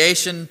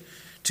obligation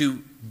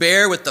to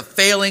bear with the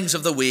failings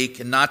of the weak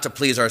and not to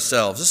please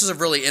ourselves. This is a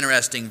really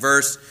interesting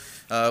verse.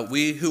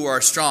 We who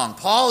are strong.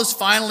 Paul is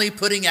finally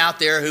putting out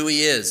there who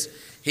he is.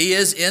 He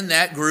is in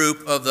that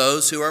group of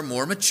those who are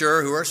more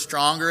mature, who are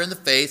stronger in the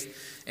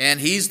faith, and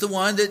he's the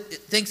one that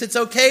thinks it's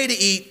okay to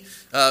eat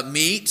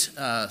meat,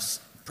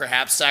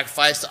 perhaps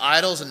sacrificed to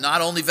idols, and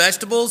not only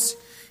vegetables.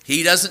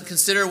 He doesn't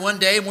consider one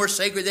day more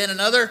sacred than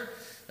another.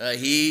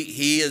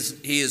 He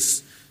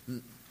is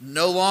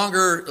no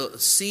longer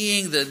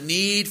seeing the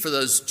need for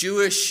those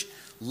Jewish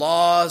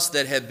laws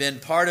that have been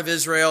part of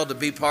Israel to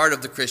be part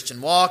of the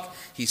Christian walk.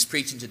 He's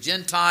preaching to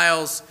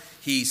Gentiles.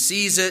 He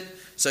sees it.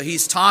 So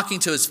he's talking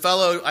to his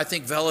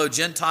fellow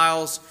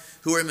Gentiles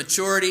who are in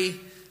maturity,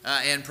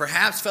 and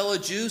perhaps fellow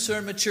Jews who are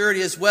in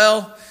maturity as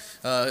well.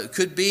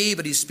 Could be,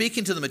 but he's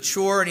speaking to the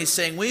mature, and he's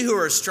saying, we who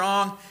are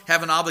strong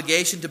have an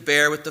obligation to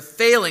bear with the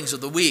failings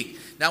of the weak.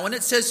 Now, when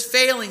it says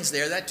failings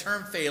there, that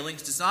term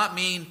failings does not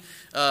mean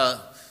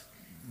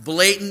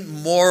blatant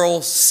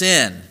moral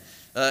sin.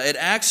 It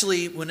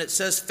actually, when it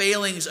says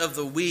failings of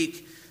the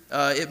weak,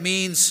 it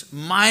means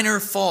minor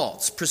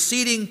faults,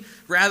 proceeding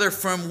rather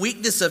from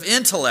weakness of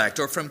intellect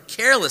or from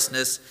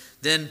carelessness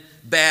than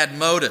bad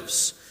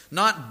motives.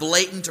 Not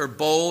blatant or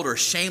bold or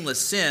shameless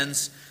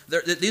sins.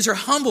 These are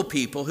humble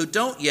people who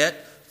don't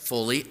yet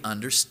fully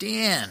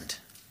understand.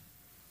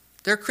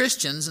 They're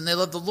Christians and they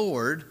love the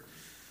Lord.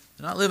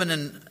 They're not living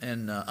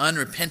in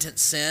unrepentant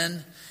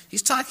sin.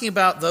 He's talking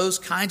about those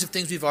kinds of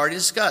things we've already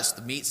discussed.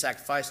 The meat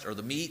sacrificed, or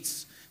the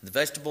meats, the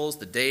vegetables,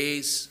 the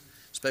days,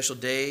 special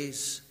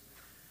days.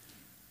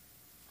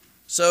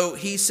 So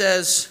he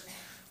says,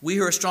 we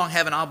who are strong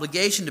have an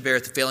obligation to bear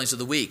with the failings of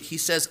the weak. He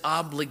says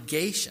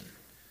obligation.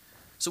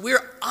 So we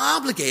are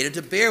obligated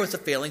to bear with the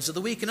failings of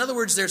the weak. In other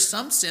words, there's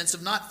some sense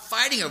of not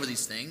fighting over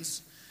these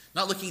things,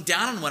 not looking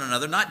down on one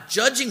another, not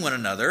judging one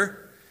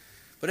another,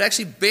 but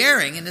actually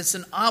bearing, and it's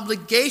an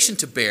obligation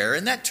to bear.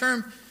 And that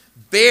term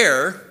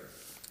bear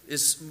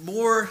is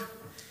more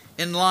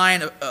in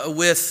line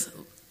with,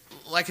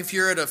 like if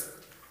you're at a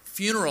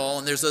funeral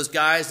and there's those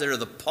guys that are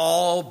the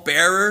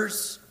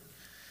pallbearers.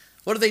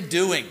 What are they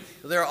doing?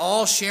 They're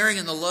all sharing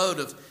in the load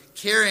of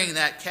carrying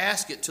that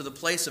casket to the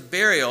place of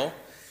burial.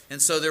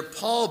 And so they're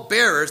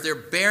pallbearers, they're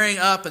bearing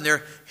up and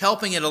they're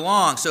helping it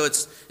along. So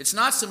it's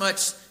not so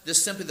much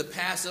just simply the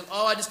passive,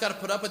 I just got to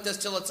put up with this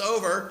till it's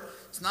over.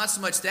 It's not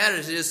so much that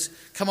as it is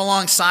come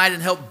alongside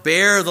and help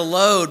bear the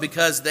load,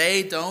 because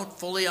they don't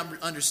fully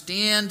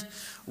understand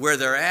where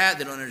they're at.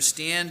 They don't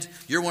understand.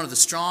 You're one of the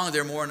strong.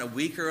 They're more in a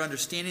weaker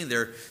understanding.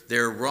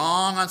 They're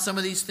wrong on some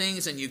of these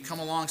things, and you come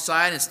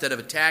alongside instead of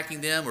attacking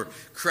them or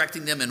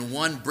correcting them in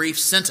one brief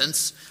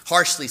sentence,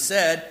 harshly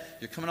said.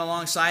 You're coming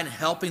alongside and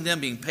helping them,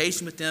 being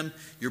patient with them.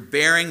 You're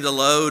bearing the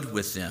load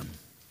with them.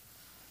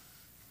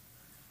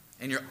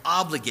 And you're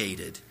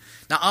obligated.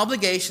 Now,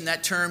 obligation,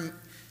 that term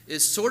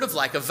is sort of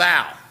like a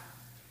vow.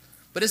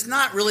 But it's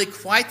not really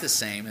quite the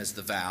same as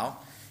the vow.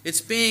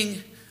 It's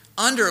being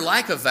under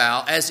like a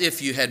vow as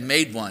if you had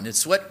made one.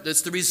 It's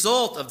the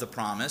result of the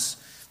promise.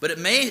 But it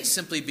may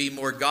simply be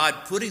more God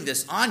putting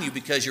this on you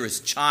because you're his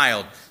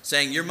child.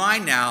 Saying, you're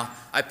mine now.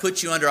 I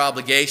put you under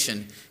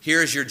obligation.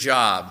 Here's your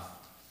job.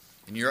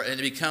 And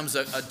it becomes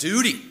a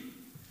duty.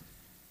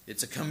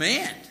 It's a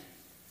command.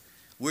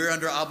 We're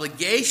under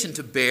obligation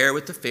to bear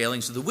with the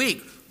failings of the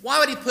weak. Why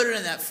would he put it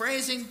in that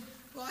phrasing?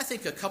 Well, I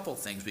think a couple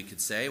things we could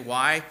say.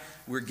 Why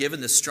we're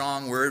given the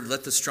strong word,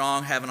 let the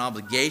strong have an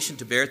obligation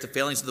to bear with the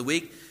failings of the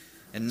weak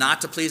and not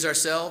to please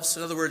ourselves.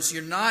 In other words,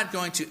 you're not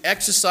going to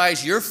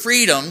exercise your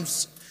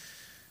freedoms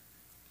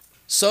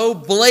so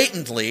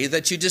blatantly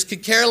that you just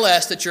could care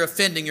less that you're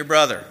offending your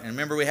brother. And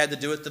remember, we had to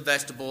do with the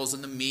vegetables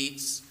and the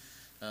meats.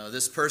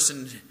 This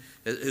person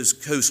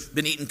who's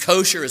been eating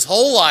kosher his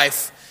whole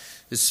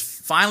life is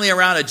finally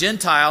around a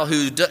Gentile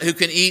who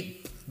can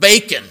eat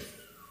bacon.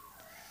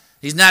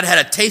 He's not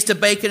had a taste of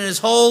bacon in his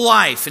whole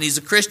life, and he's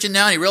a Christian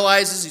now, and he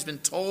realizes he's been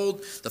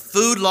told the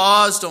food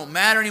laws don't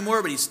matter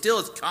anymore, but his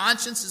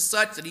conscience is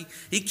such that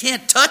he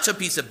can't touch a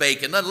piece of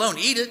bacon, let alone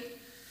eat it.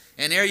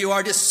 And there you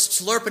are just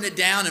slurping it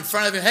down in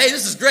front of him. Hey,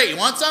 this is great. You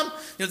want some?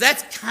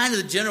 That's kind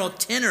of the general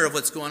tenor of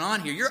what's going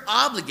on here. You're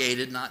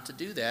obligated not to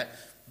do that.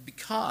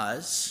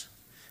 Because,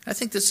 I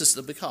think this is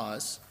the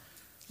because,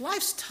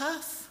 life's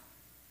tough.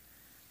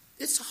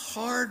 It's a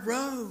hard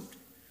road.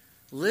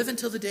 Live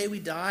until the day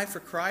we die for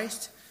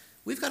Christ.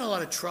 We've got a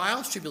lot of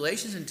trials,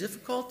 tribulations, and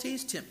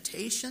difficulties,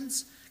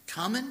 temptations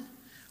coming.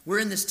 We're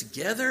in this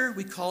together.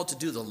 We call to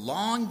do the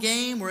long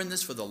game. We're in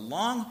this for the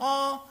long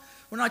haul.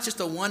 We're not just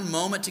a one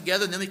moment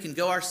together and then we can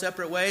go our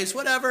separate ways.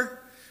 Whatever.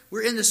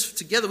 We're in this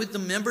together with the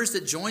members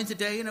that joined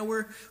today.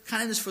 We're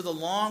kind of in this for the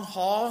long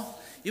haul.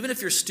 Even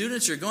if you're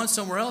students or going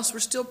somewhere else, we're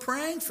still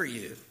praying for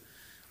you.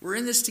 We're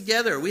in this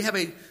together. We have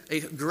a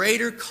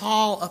greater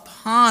call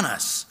upon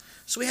us.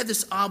 So we have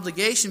this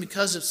obligation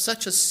because of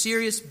such a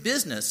serious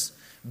business,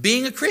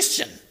 being a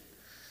Christian.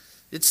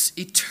 It's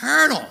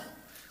eternal.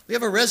 We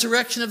have a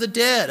resurrection of the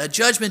dead, a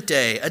judgment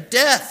day, a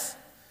death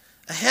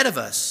ahead of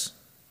us.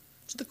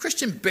 So the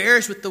Christian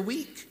bears with the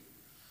weak.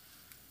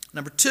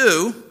 Number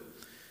 2,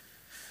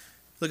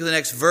 look at the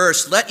next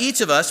verse. Let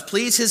each of us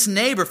please his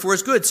neighbor for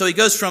his good. So he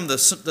goes from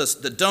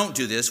the don't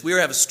do this. We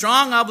have a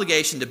strong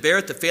obligation to bear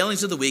with the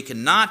failings of the weak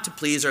and not to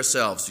please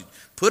ourselves.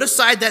 Put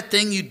aside that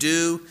thing you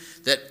do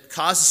that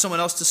causes someone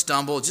else to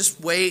stumble. Just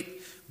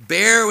wait.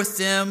 Bear with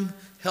them.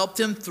 Help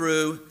them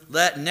through.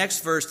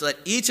 Next verse, let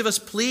each of us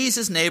please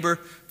his neighbor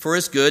for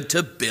his good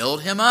to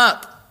build him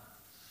up.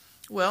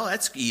 Well,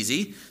 that's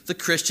easy. The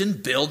Christian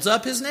builds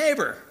up his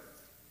neighbor.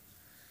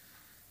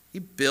 He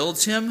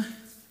builds him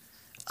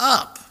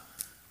up.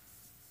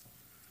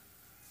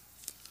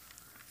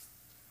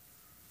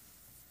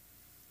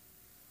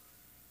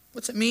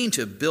 What's it mean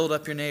to build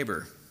up your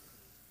neighbor?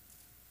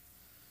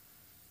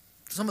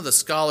 Some of the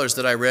scholars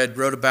that I read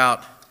wrote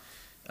about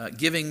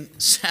giving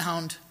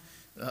sound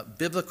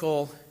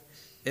biblical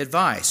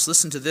advice.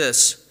 Listen to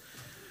this.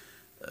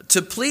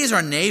 To please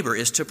our neighbor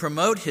is to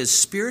promote his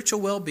spiritual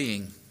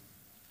well-being,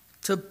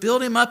 to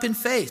build him up in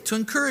faith, to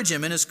encourage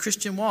him in his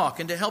Christian walk,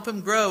 and to help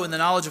him grow in the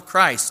knowledge of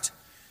Christ.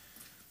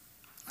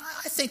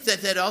 I think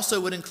that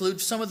also would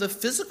include some of the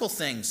physical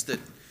things that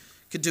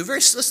could do.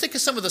 Let's think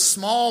of some of the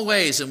small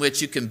ways in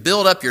which you can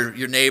build up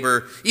your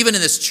neighbor, even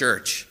in this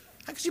church.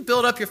 How could you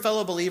build up your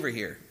fellow believer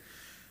here?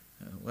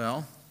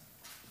 Well,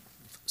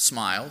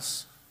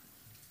 smiles,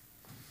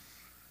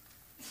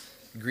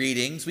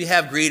 greetings. We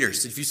have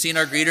greeters. If you've seen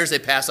our greeters, they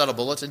pass out a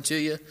bulletin to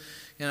you.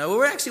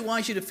 We actually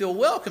want you to feel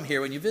welcome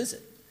here when you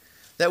visit.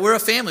 That we're a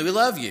family. We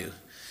love you.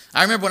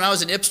 I remember when I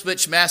was in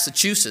Ipswich,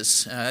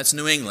 Massachusetts. That's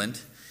New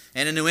England.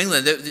 And in New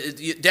England,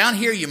 down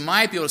here, you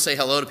might be able to say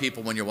hello to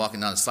people when you're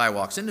walking down the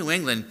sidewalks. In New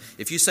England,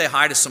 if you say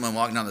hi to someone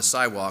walking down the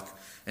sidewalk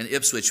in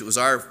Ipswich, it was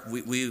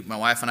my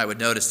wife and I would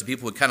notice the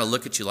people would kind of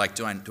look at you like,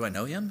 do I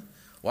know him?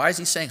 Why is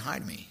he saying hi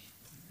to me?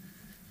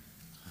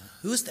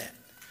 Who is that?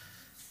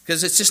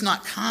 Because it's just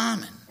not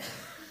common.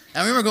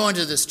 I remember going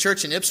to this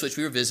church in Ipswich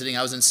we were visiting.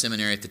 I was in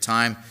seminary at the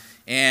time.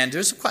 And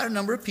there's quite a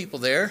number of people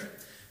there.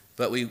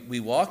 But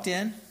we walked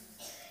in.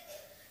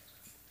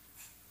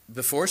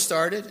 Before it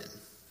started,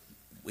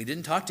 we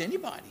didn't talk to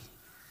anybody.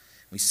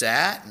 We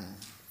sat and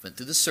went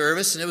through the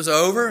service, and it was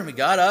over, and we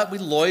got up, we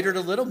loitered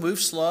a little,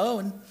 moved slow,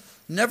 and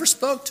never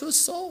spoke to a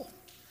soul.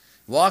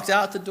 Walked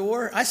out the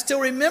door. I still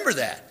remember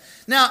that.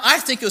 Now, I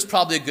think it was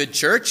probably a good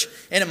church,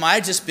 and it might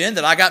have just been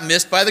that I got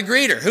missed by the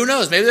greeter. Who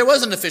knows? Maybe there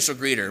was an official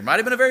greeter. It might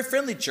have been a very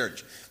friendly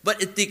church.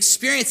 But the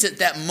experience at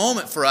that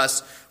moment for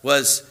us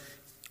was,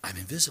 I'm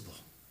invisible.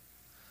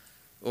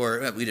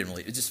 Or we didn't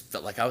really, it just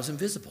felt like I was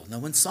invisible. No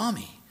one saw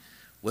me.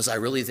 Was I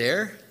really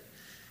there?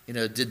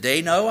 Did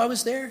they know I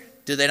was there?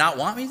 Did they not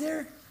want me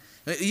there?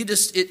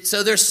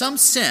 So there's some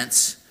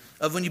sense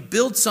of when you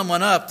build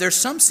someone up, there's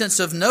some sense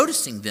of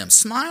noticing them,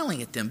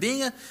 smiling at them,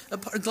 being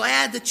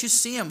glad that you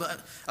see them.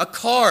 A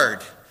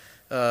card,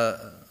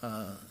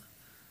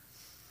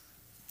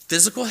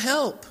 physical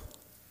help,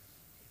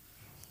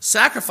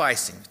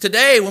 sacrificing.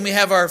 Today, when we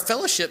have our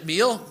fellowship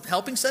meal,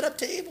 helping set up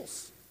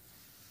tables.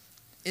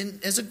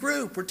 As a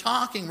group, we're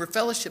talking, we're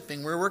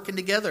fellowshipping, we're working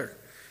together.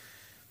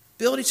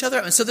 Build each other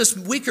up. And so this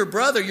weaker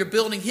brother, you're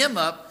building him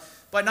up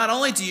by not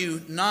only do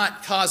you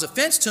not cause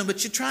offense to him,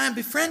 but you try and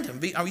befriend him.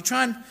 Are we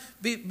trying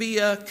to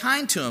be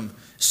kind to him?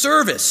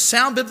 Service,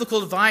 sound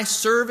biblical advice,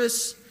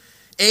 service,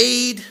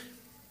 aid.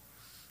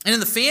 And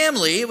in the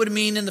family, it would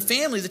mean in the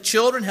family, the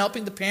children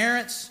helping the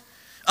parents,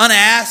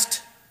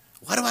 unasked.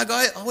 Why do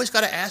I always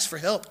got to ask for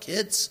help,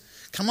 kids?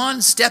 Come on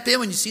and step in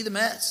when you see the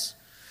mess.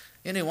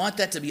 And you want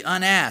that to be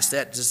unasked,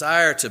 that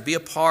desire to be a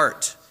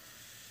part.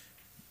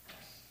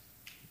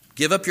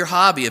 Give up your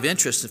hobby of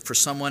interest for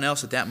someone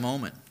else at that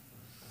moment.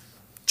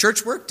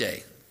 Church work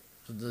day.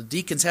 The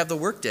deacons have the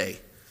work day.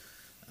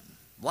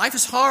 Life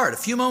is hard. A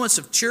few moments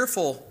of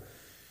cheerful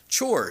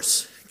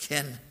chores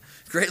can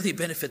greatly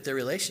benefit their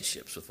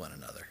relationships with one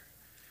another.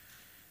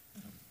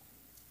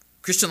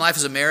 Christian life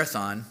is a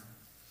marathon,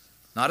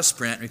 not a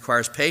sprint. It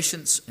requires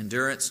patience,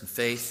 endurance, and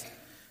faith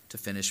to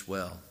finish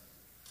well.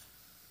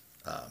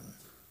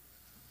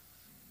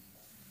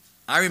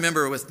 I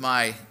remember with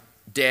my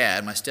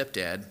dad, my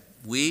stepdad,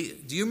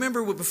 do you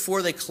remember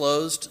before they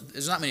closed?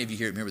 There's not many of you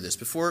here who remember this.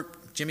 Before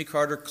Jimmy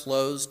Carter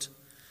closed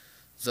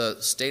the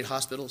state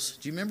hospitals,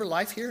 do you remember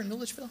life here in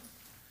Milledgeville?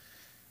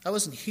 I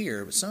wasn't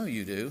here, but some of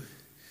you do.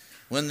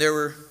 When there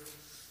were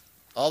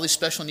all these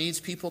special needs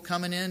people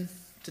coming in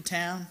to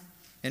town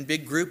in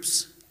big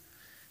groups,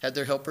 had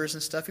their helpers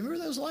and stuff. You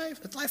remember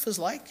what life was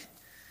like?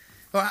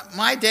 Well,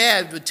 my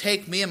dad would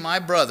take me and my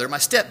brother, my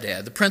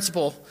stepdad, the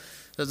principal,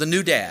 the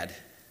new dad.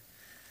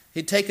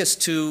 He'd take us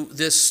to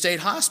this state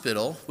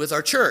hospital with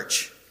our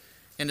church.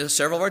 And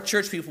several of our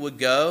church people would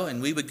go,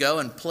 and we would go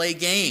and play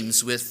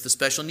games with the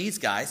special needs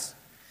guys.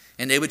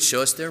 And they would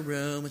show us their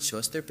room and show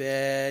us their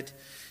bed.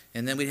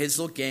 And then we'd have these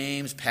little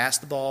games, pass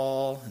the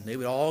ball. And they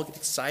would all get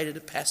excited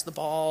to pass the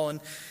ball. And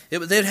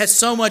they had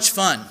so much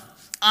fun.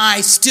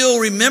 I still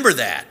remember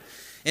that.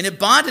 And it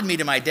bonded me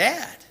to my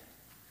dad,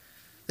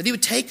 that he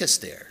would take us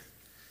there.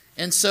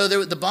 And so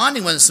the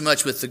bonding wasn't so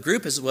much with the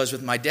group as it was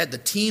with my dad. The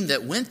team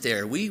that went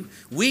there, we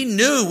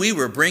knew we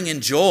were bringing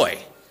joy.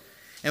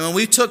 And when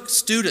we took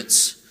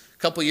students a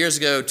couple years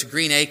ago to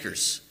Green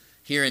Acres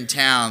here in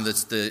town,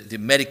 that's the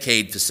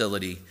Medicaid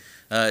facility.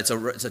 It's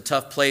a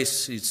tough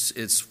place.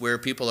 It's where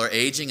people are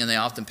aging, and they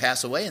often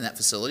pass away in that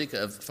facility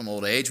from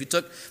old age. We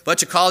took a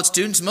bunch of college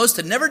students. Most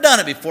had never done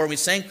it before. We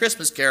sang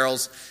Christmas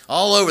carols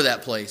all over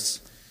that place.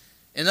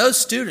 And those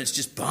students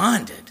just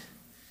bonded.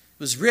 It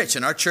was rich,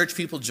 and our church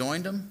people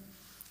joined them.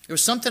 There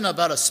was something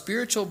about a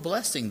spiritual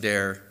blessing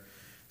there.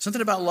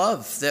 Something about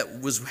love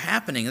that was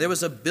happening. There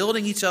was a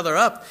building each other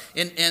up.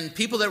 And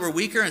people that were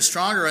weaker and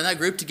stronger in that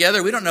group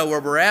together, we don't know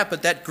where we're at,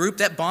 but that group,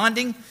 that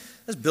bonding,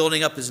 was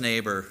building up his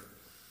neighbor.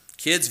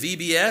 Kids,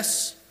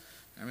 VBS.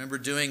 I remember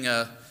doing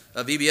a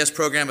VBS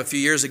program a few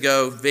years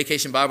ago,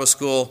 Vacation Bible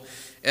School.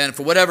 And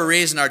for whatever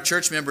reason, our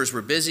church members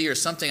were busy or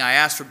something. I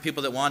asked for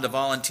people that wanted to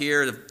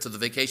volunteer to the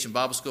Vacation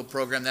Bible School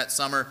program that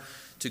summer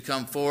to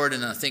come forward.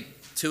 And I think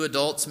 2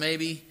 adults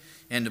maybe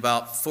and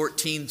about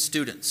 14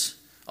 students.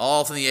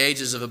 All from the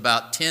ages of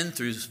about 10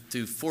 through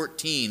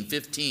 14,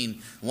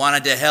 15,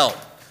 wanted to help.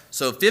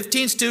 So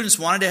 15 students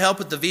wanted to help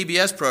with the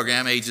VBS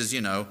program, ages,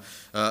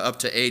 up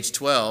to age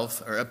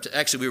 12, or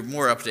actually we were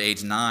more up to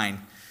age 9.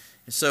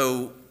 And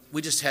so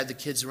we just had the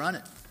kids run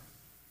it.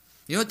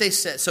 You know what they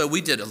said? So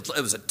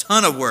it was a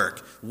ton of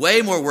work,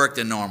 way more work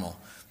than normal,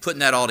 putting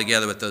that all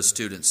together with those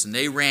students. And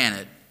they ran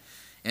it.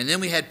 And then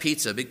we had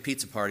a big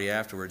pizza party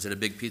afterwards at a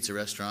big pizza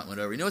restaurant, went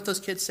over. You know what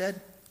those kids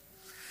said?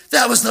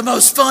 That was the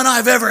most fun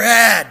I've ever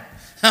had.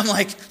 I'm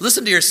like,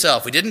 listen to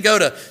yourself. We didn't go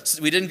to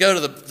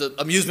the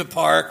amusement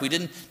park. We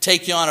didn't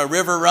take you on a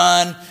river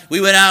run.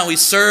 We went out and we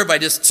served by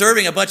just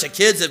serving a bunch of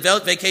kids at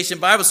Vacation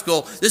Bible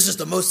School. This is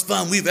the most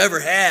fun we've ever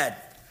had.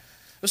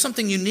 There's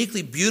something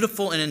uniquely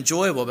beautiful and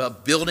enjoyable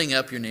about building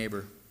up your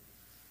neighbor.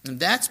 And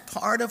that's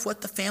part of what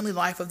the family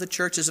life of the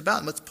church is about,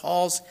 and what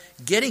Paul's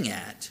getting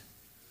at.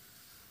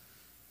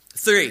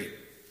 3,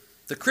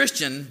 the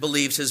Christian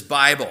believes his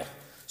Bible.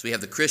 So we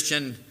have the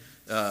Christian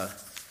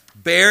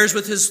bears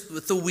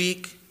with the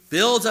weak,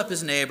 builds up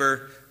his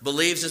neighbor,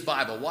 believes his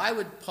Bible. Why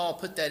would Paul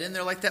put that in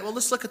there like that? Well,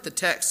 let's look at the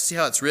text, see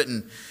how it's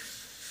written.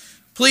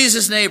 Please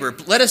his neighbor.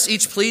 Let us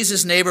each please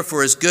his neighbor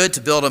for his good,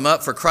 to build him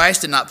up. For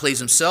Christ did not please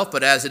himself,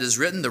 but as it is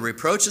written, the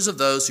reproaches of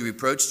those who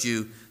reproached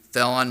you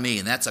fell on me.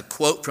 And that's a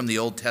quote from the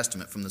Old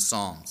Testament, from the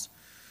Psalms.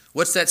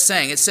 What's that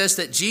saying? It says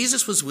that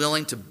Jesus was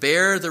willing to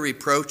bear the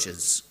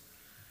reproaches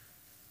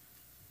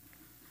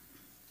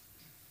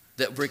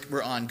that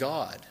were on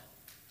God.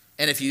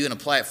 And if you can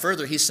apply it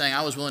further, he's saying,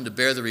 I was willing to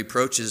bear the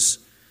reproaches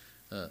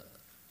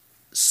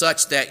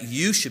such that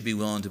you should be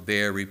willing to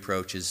bear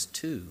reproaches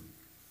too.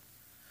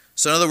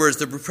 So in other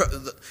words,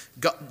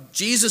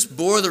 Jesus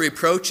bore the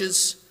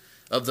reproaches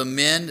of the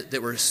men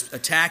that were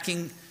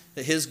attacking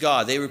his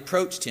God. They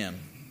reproached him.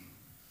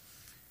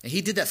 And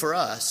he did that for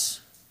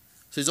us.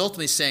 So he's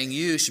ultimately saying,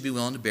 you should be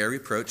willing to bear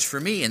reproach for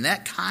me. And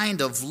that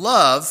kind of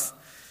love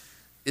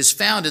is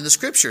found in the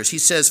Scriptures. He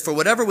says, for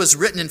whatever was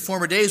written in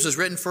former days was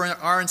written for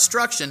our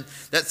instruction,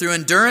 that through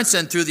endurance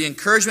and through the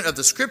encouragement of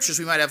the Scriptures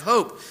we might have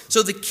hope.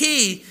 So the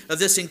key of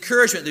this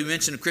encouragement that we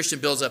mentioned, a Christian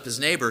builds up his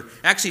neighbor,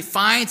 actually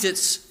finds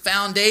its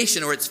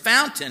foundation or its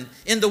fountain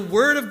in the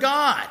Word of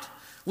God.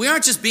 We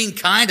aren't just being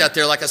kind out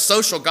there like a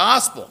social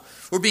gospel.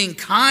 We're being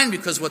kind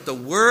because what the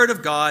Word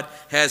of God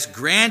has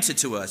granted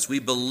to us. We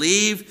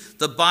believe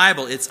the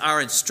Bible. It's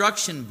our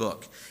instruction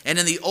book. And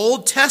in the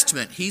Old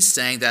Testament, he's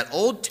saying that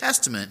Old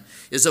Testament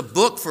is a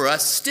book for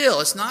us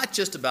still. It's not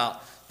just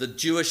about the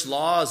Jewish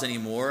laws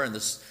anymore and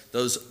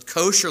those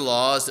kosher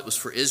laws that was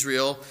for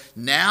Israel.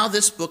 Now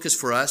this book is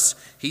for us,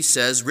 he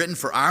says, written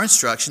for our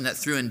instruction, that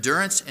through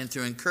endurance and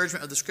through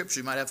encouragement of the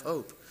Scripture you might have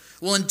hope.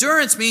 Well,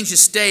 endurance means you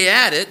stay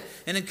at it,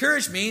 and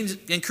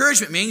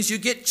encouragement means you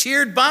get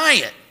cheered by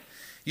it.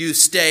 You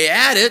stay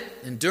at it,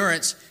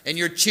 endurance, and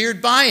you're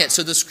cheered by it.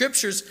 So the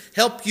Scriptures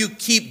help you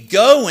keep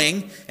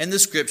going, and the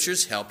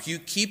Scriptures help you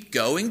keep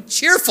going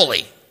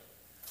cheerfully.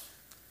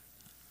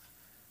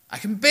 I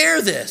can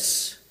bear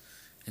this.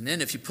 And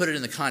then if you put it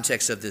in the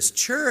context of this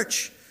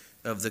church,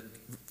 of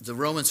the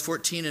Romans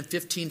 14 and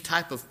 15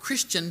 type of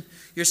Christian,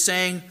 you're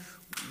saying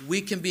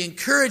we can be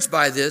encouraged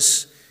by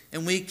this,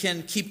 and we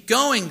can keep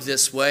going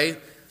this way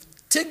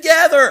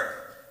together.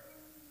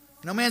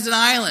 No man's an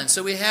island,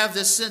 so we have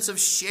this sense of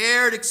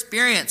shared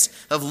experience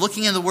of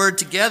looking in the Word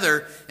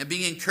together and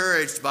being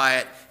encouraged by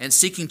it and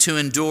seeking to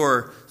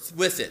endure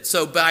with it.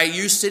 So by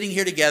you sitting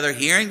here together,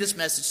 hearing this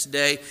message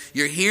today,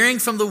 you're hearing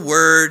from the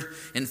Word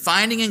and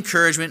finding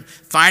encouragement,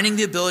 finding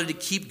the ability to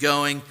keep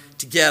going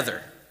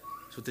together.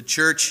 That's what the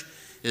church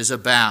is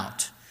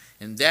about.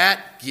 And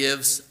that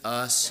gives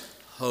us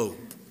hope.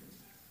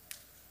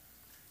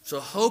 So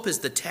hope is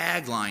the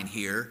tagline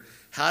here.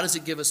 How does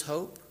it give us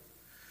hope?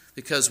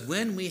 Because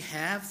when we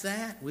have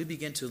that, we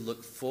begin to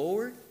look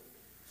forward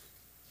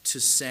to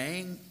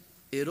saying,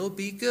 it'll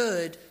be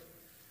good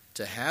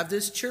to have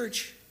this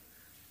church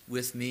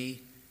with me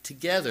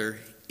together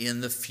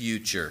in the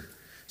future.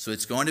 So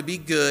it's going to be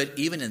good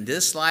even in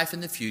this life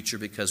in the future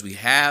because we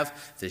have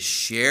this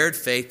shared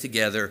faith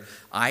together.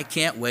 I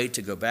can't wait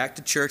to go back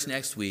to church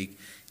next week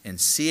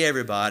and see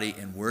everybody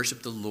and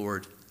worship the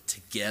Lord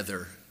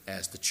together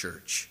as the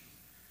church.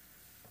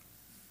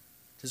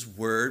 His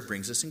word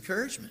brings us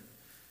encouragement.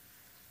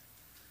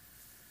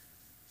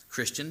 The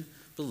Christian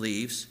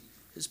believes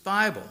his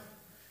Bible.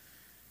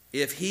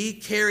 If he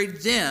carried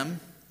them,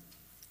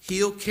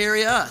 he'll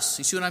carry us.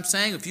 You see what I'm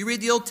saying? If you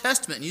read the Old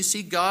Testament and you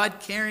see God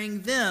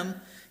carrying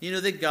them, you know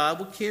that God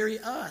will carry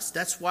us.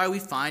 That's why we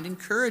find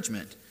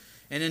encouragement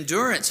and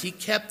endurance. He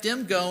kept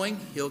them going.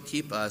 He'll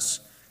keep us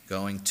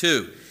going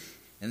too.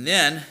 And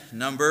then,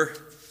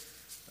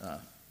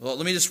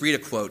 let me just read a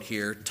quote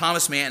here.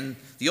 Thomas Manton,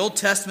 the Old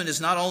Testament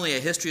is not only a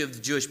history of the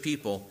Jewish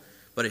people,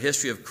 but a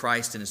history of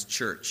Christ and his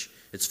church.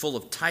 It's full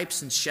of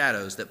types and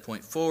shadows that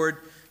point forward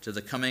to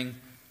the coming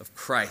of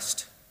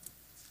Christ.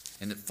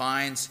 And it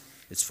finds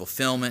its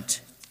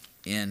fulfillment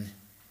in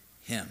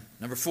him.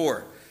 Number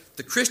 4,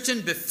 the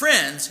Christian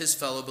befriends his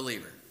fellow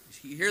believer.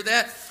 You hear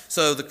that?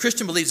 So the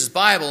Christian believes his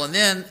Bible, and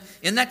then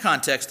in that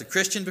context, the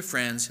Christian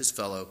befriends his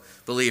fellow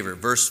believer.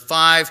 Verse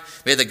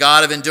 5, may the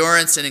God of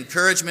endurance and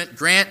encouragement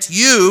grant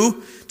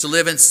you to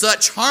live in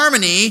such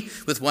harmony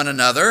with one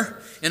another,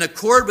 in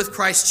accord with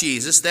Christ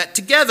Jesus, that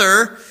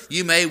together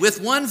you may with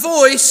one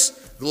voice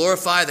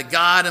glorify the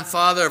God and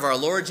Father of our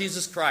Lord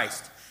Jesus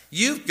Christ.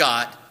 You've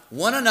got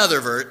one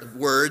another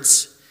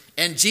words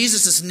and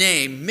Jesus'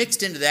 name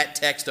mixed into that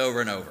text over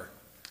and over.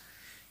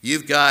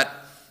 You've got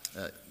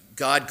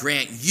God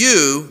grant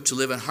you to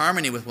live in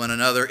harmony with one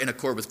another in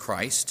accord with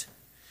Christ,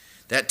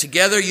 that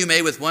together you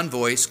may with one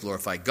voice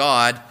glorify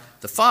God,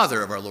 the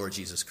Father of our Lord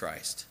Jesus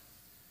Christ.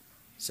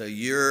 So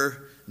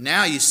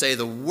now you say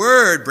the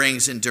Word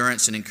brings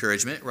endurance and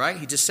encouragement, right?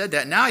 He just said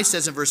that. Now he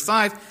says in verse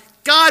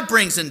 5, God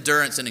brings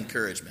endurance and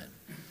encouragement.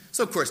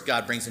 So of course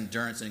God brings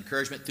endurance and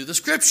encouragement through the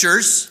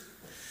Scriptures,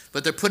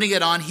 but they're putting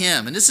it on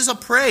Him. And this is a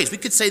praise. We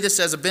could say this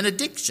as a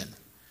benediction.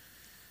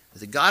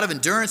 The God of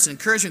endurance and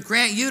encouragement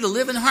grant you to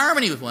live in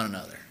harmony with one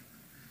another.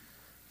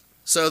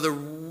 So the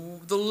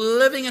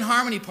living in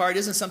harmony part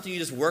isn't something you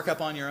just work up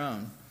on your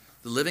own.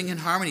 The living in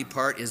harmony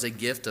part is a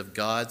gift of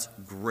God's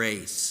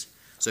grace.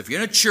 So if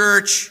you're in a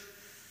church,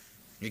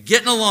 you're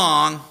getting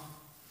along,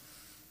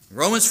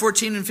 Romans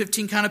 14 and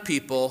 15 kind of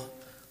people,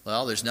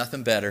 well, there's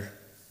nothing better.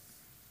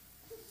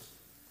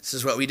 This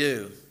is what we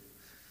do.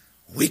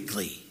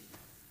 Weekly,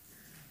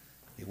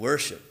 we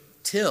worship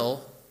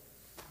till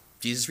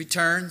Jesus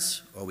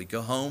returns, or we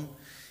go home,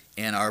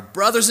 and our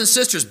brothers and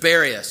sisters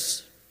bury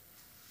us.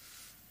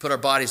 Put our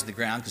bodies in the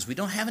ground, because we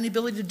don't have any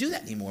ability to do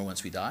that anymore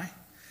once we die.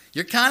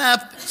 You're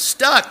kind of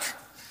stuck.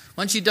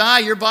 Once you die,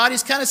 your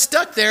body's kind of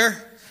stuck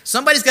there.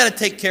 Somebody's got to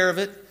take care of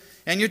it,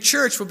 and your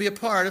church will be a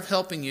part of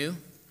helping you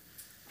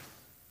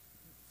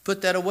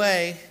put that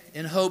away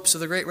in hopes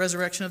of the great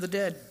resurrection of the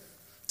dead.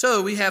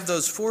 So we have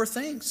those 4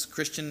 things.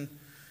 Christian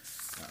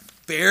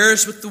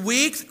bears with the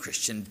weak, the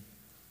Christian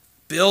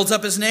builds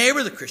up his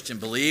neighbor, the Christian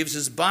believes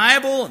his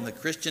Bible, and the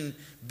Christian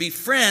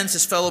befriends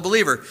his fellow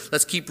believer.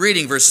 Let's keep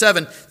reading. Verse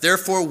 7,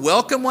 therefore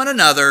welcome one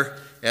another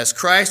as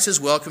Christ has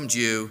welcomed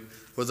you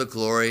for the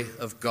glory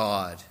of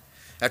God.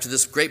 After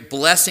this great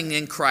blessing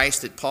in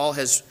Christ that Paul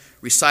has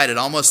recited,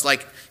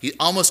 he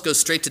almost goes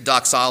straight to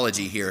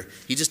doxology here.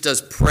 He just does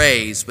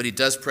praise, but he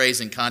does praise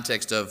in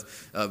context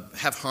of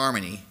have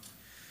harmony.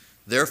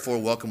 Therefore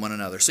welcome one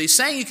another. So he's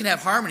saying you can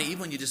have harmony even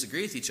when you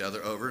disagree with each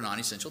other over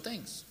non-essential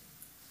things.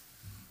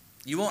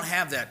 You won't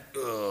have that,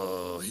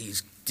 he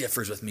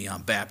differs with me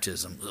on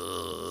baptism.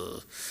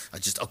 I'll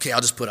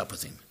just put up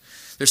with him.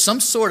 There's some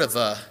sort of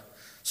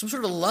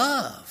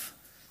love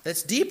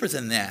that's deeper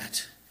than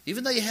that.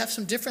 Even though you have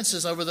some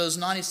differences over those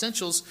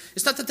non-essentials,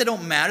 it's not that they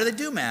don't matter. They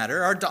do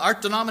matter. Our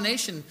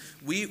denomination,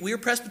 we are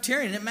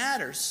Presbyterian, it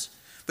matters.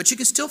 But you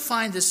can still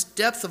find this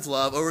depth of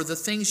love over the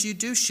things you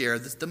do share,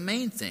 the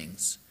main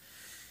things.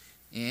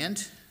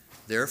 And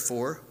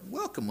therefore,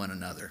 welcome one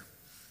another.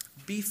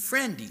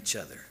 Befriend each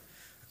other.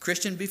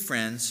 Christian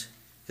befriends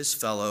his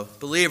fellow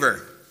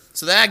believer.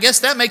 So I guess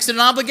that makes it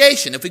an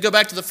obligation. If we go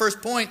back to the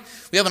first point,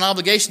 we have an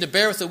obligation to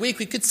bear with the weak.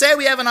 We could say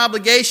we have an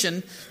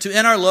obligation to,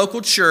 in our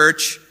local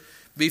church,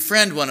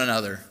 befriend one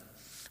another.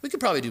 We could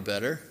probably do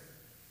better.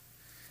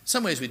 In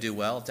some ways we do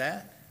well at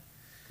that.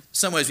 In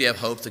some ways we have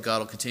hope that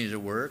God will continue to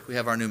work. We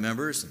have our new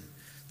members, and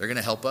they're going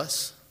to help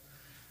us.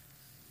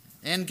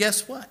 And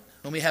guess what?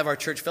 When we have our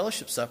church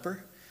fellowship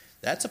supper,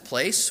 that's a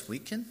place we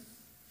can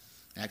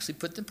actually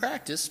put in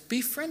practice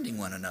befriending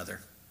one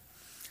another.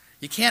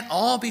 You can't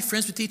all be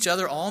friends with each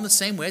other all in the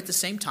same way at the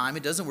same time.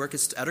 It doesn't work.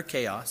 It's utter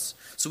chaos.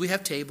 So we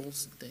have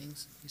tables and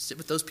things. You sit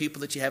with those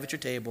people that you have at your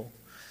table.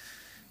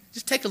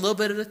 Just take a little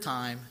bit at a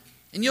time,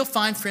 and you'll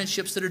find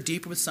friendships that are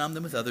deeper with some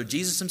than with others.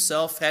 Jesus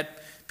himself had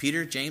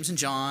Peter, James, and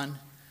John.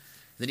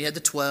 Then you had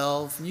the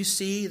 12, and you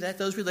see that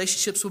those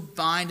relationships will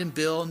bind and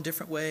build in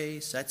different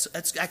ways.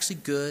 That's actually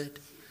good.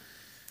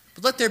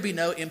 But let there be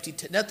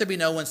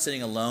no one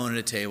sitting alone at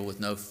a table with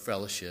no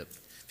fellowship.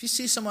 If you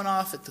see someone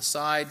off at the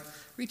side,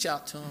 reach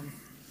out to them.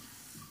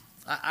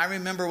 I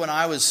remember when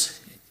I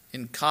was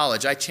in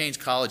college, I changed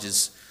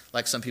colleges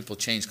like some people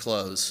change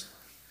clothes.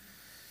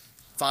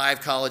 5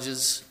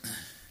 colleges,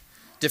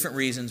 different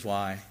reasons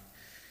why.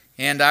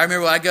 And I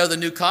remember when I go to the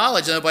new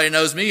college, nobody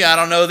knows me, I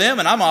don't know them,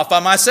 and I'm off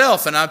by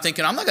myself. And I'm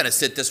thinking, I'm not going to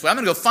sit this way, I'm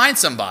going to go find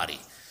somebody.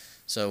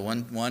 So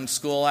one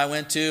school I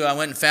went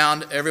and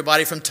found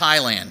everybody from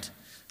Thailand.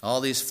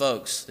 All these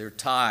folks, they're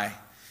Thai.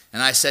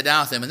 And I sat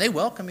down with them, and they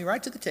welcomed me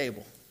right to the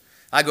table.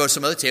 I go to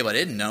some other table, they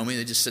didn't know me,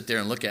 they just sit there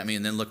and look at me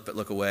and then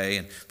look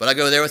away. But I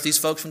go there with these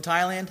folks from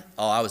Thailand,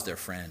 I was their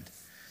friend.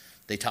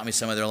 They taught me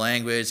some of their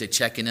language, they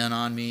checking in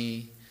on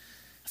me.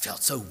 I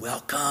felt so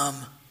welcome.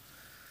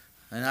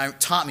 And it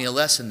taught me a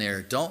lesson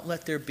there. Don't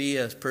let there be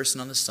a person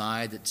on the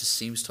side that just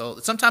seems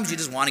to... Sometimes you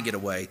just want to get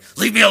away.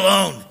 Leave me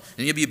alone.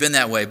 And maybe you've been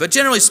that way. But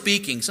generally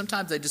speaking,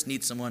 sometimes they just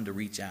need someone to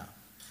reach out.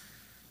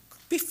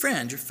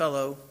 Befriend your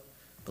fellow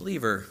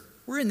believer.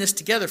 We're in this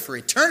together for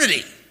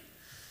eternity.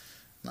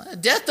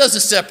 Death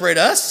doesn't separate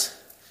us.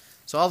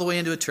 It's all the way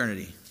into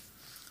eternity.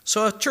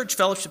 So a church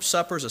fellowship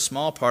supper is a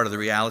small part of the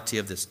reality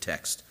of this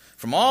text.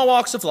 From all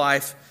walks of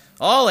life,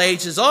 all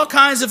ages, all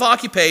kinds of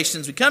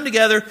occupations, we come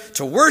together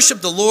to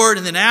worship the Lord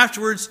and then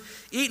afterwards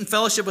eat and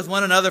fellowship with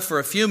one another for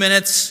a few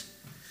minutes.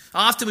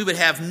 Often we would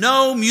have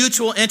no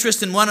mutual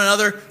interest in one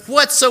another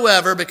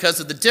whatsoever because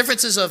of the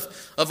differences of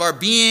our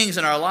beings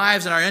and our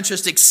lives and our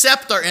interests,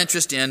 except our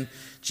interest in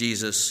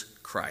Jesus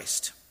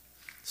Christ.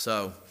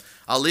 So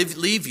I'll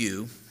leave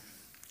you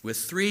with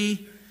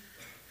 3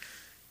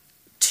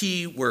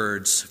 T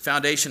words: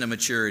 foundation of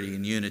maturity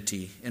and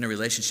unity in a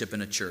relationship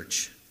in a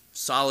church.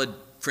 Solid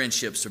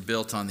friendships are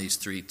built on these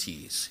 3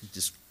 T's.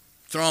 Just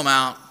throw them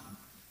out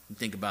and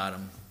think about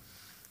them.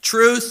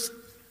 Truth,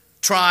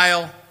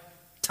 trial,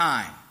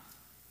 time.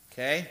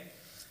 Okay?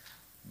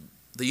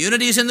 The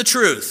unity is in the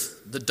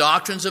truth. The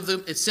doctrines of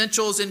the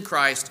essentials in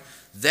Christ,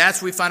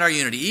 that's where we find our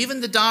unity.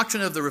 Even the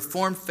doctrine of the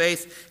Reformed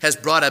faith has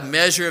brought a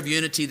measure of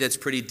unity that's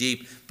pretty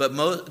deep.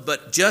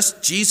 But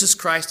just Jesus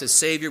Christ as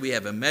Savior, we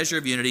have a measure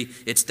of unity.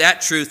 It's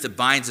that truth that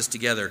binds us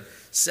together.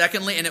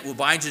 Secondly, and it will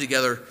bind you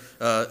together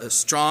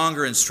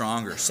stronger and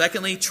stronger.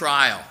 Secondly,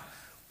 trial.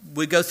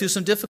 We go through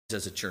some difficulties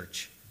as a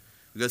church.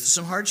 We go through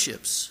some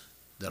hardships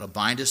that'll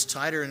bind us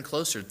tighter and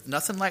closer.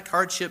 Nothing like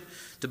hardship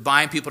to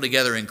bind people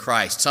together in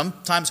Christ.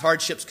 Sometimes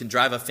hardships can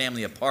drive a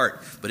family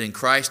apart, but in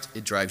Christ,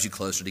 it drives you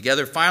closer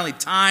together. Finally,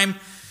 time.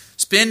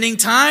 Spending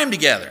time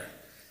together.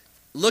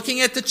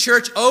 Looking at the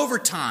church over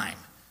time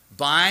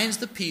binds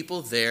the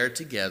people there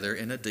together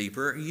in a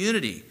deeper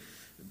unity.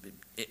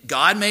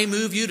 God may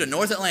move you to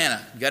North Atlanta.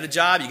 You got a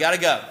job, you got to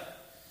go.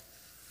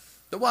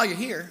 But while you're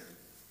here,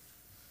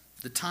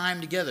 the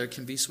time together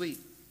can be sweet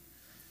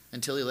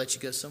until He lets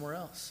you go somewhere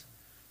else.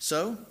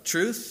 So,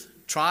 truth,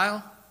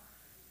 trial,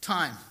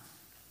 time.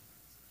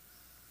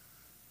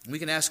 We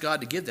can ask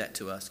God to give that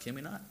to us, can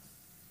we not?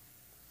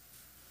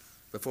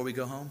 Before we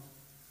go home,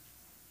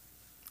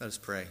 let us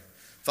pray.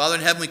 Father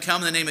in heaven, we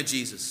come in the name of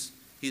Jesus.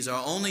 He's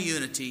our only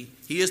unity.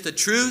 He is the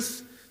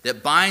truth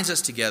that binds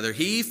us together.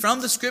 He,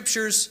 from the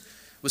Scriptures,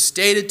 was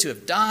stated to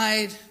have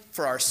died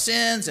for our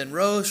sins and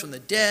rose from the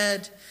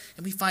dead.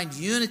 And we find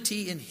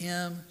unity in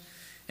Him.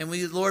 And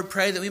we, Lord,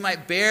 pray that we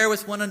might bear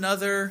with one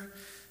another,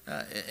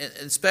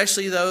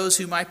 especially those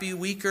who might be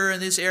weaker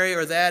in this area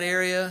or that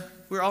area.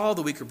 We're all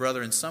the weaker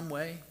brother in some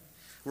way.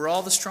 We're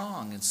all the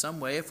strong in some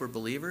way if we're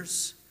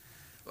believers.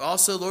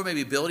 Also, Lord, may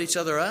we build each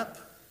other up.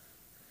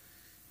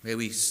 May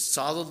we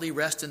solidly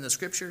rest in the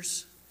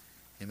Scriptures.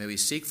 And may we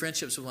seek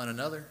friendships with one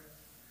another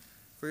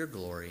for your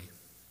glory.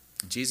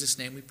 In Jesus'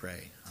 name we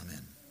pray.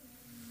 Amen.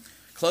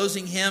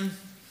 Closing hymn,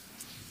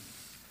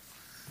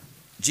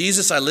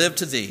 Jesus, I Live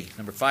to Thee,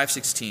 number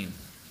 516.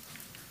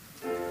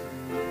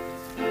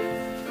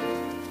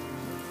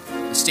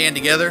 Let's stand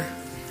together.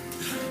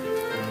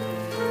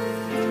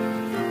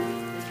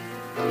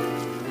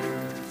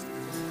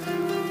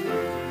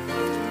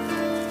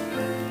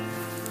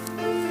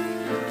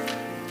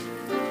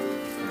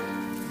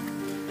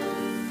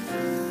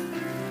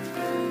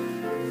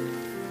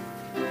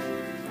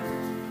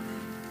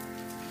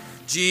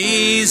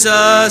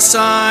 Jesus,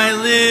 I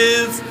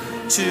live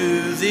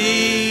to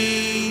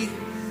Thee,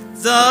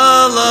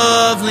 the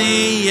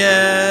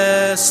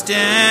loveliest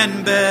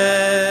and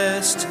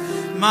best.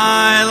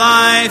 My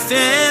life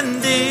in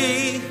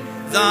Thee,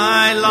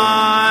 Thy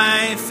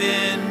life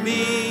in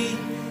me.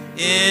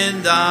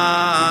 In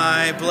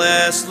Thy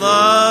blessed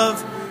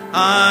love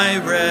I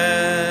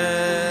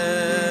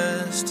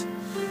rest.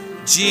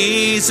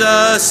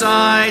 Jesus,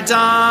 I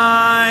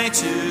die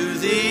to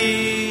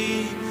Thee.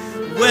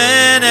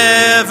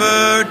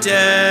 Whenever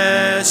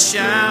death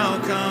shall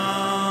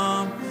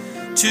come,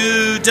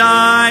 to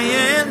die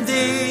in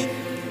Thee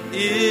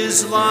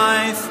is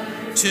life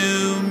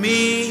to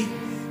me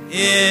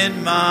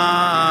in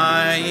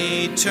my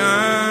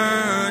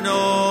eternal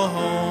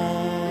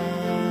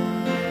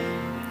home.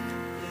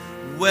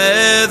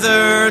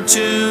 whether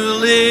to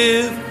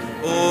live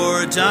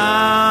or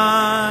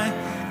die.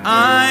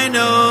 I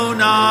know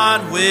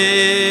not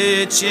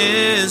which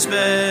is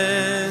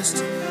best.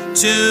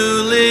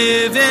 To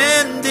live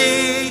in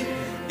thee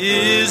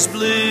is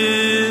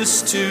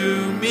bliss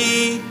to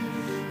me.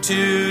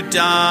 To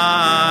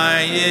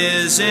die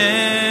is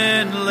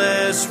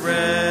endless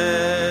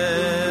rest.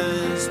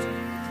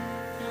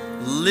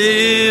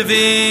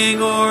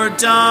 Living or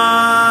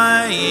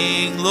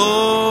dying,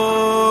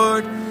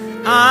 Lord,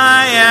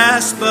 I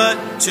ask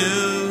but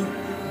to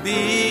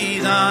be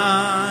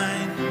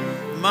thine.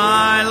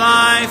 My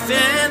life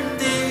in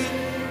thee,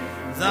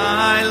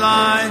 thy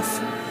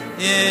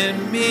life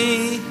in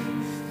me,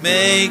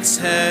 makes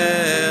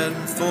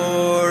heaven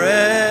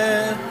forever.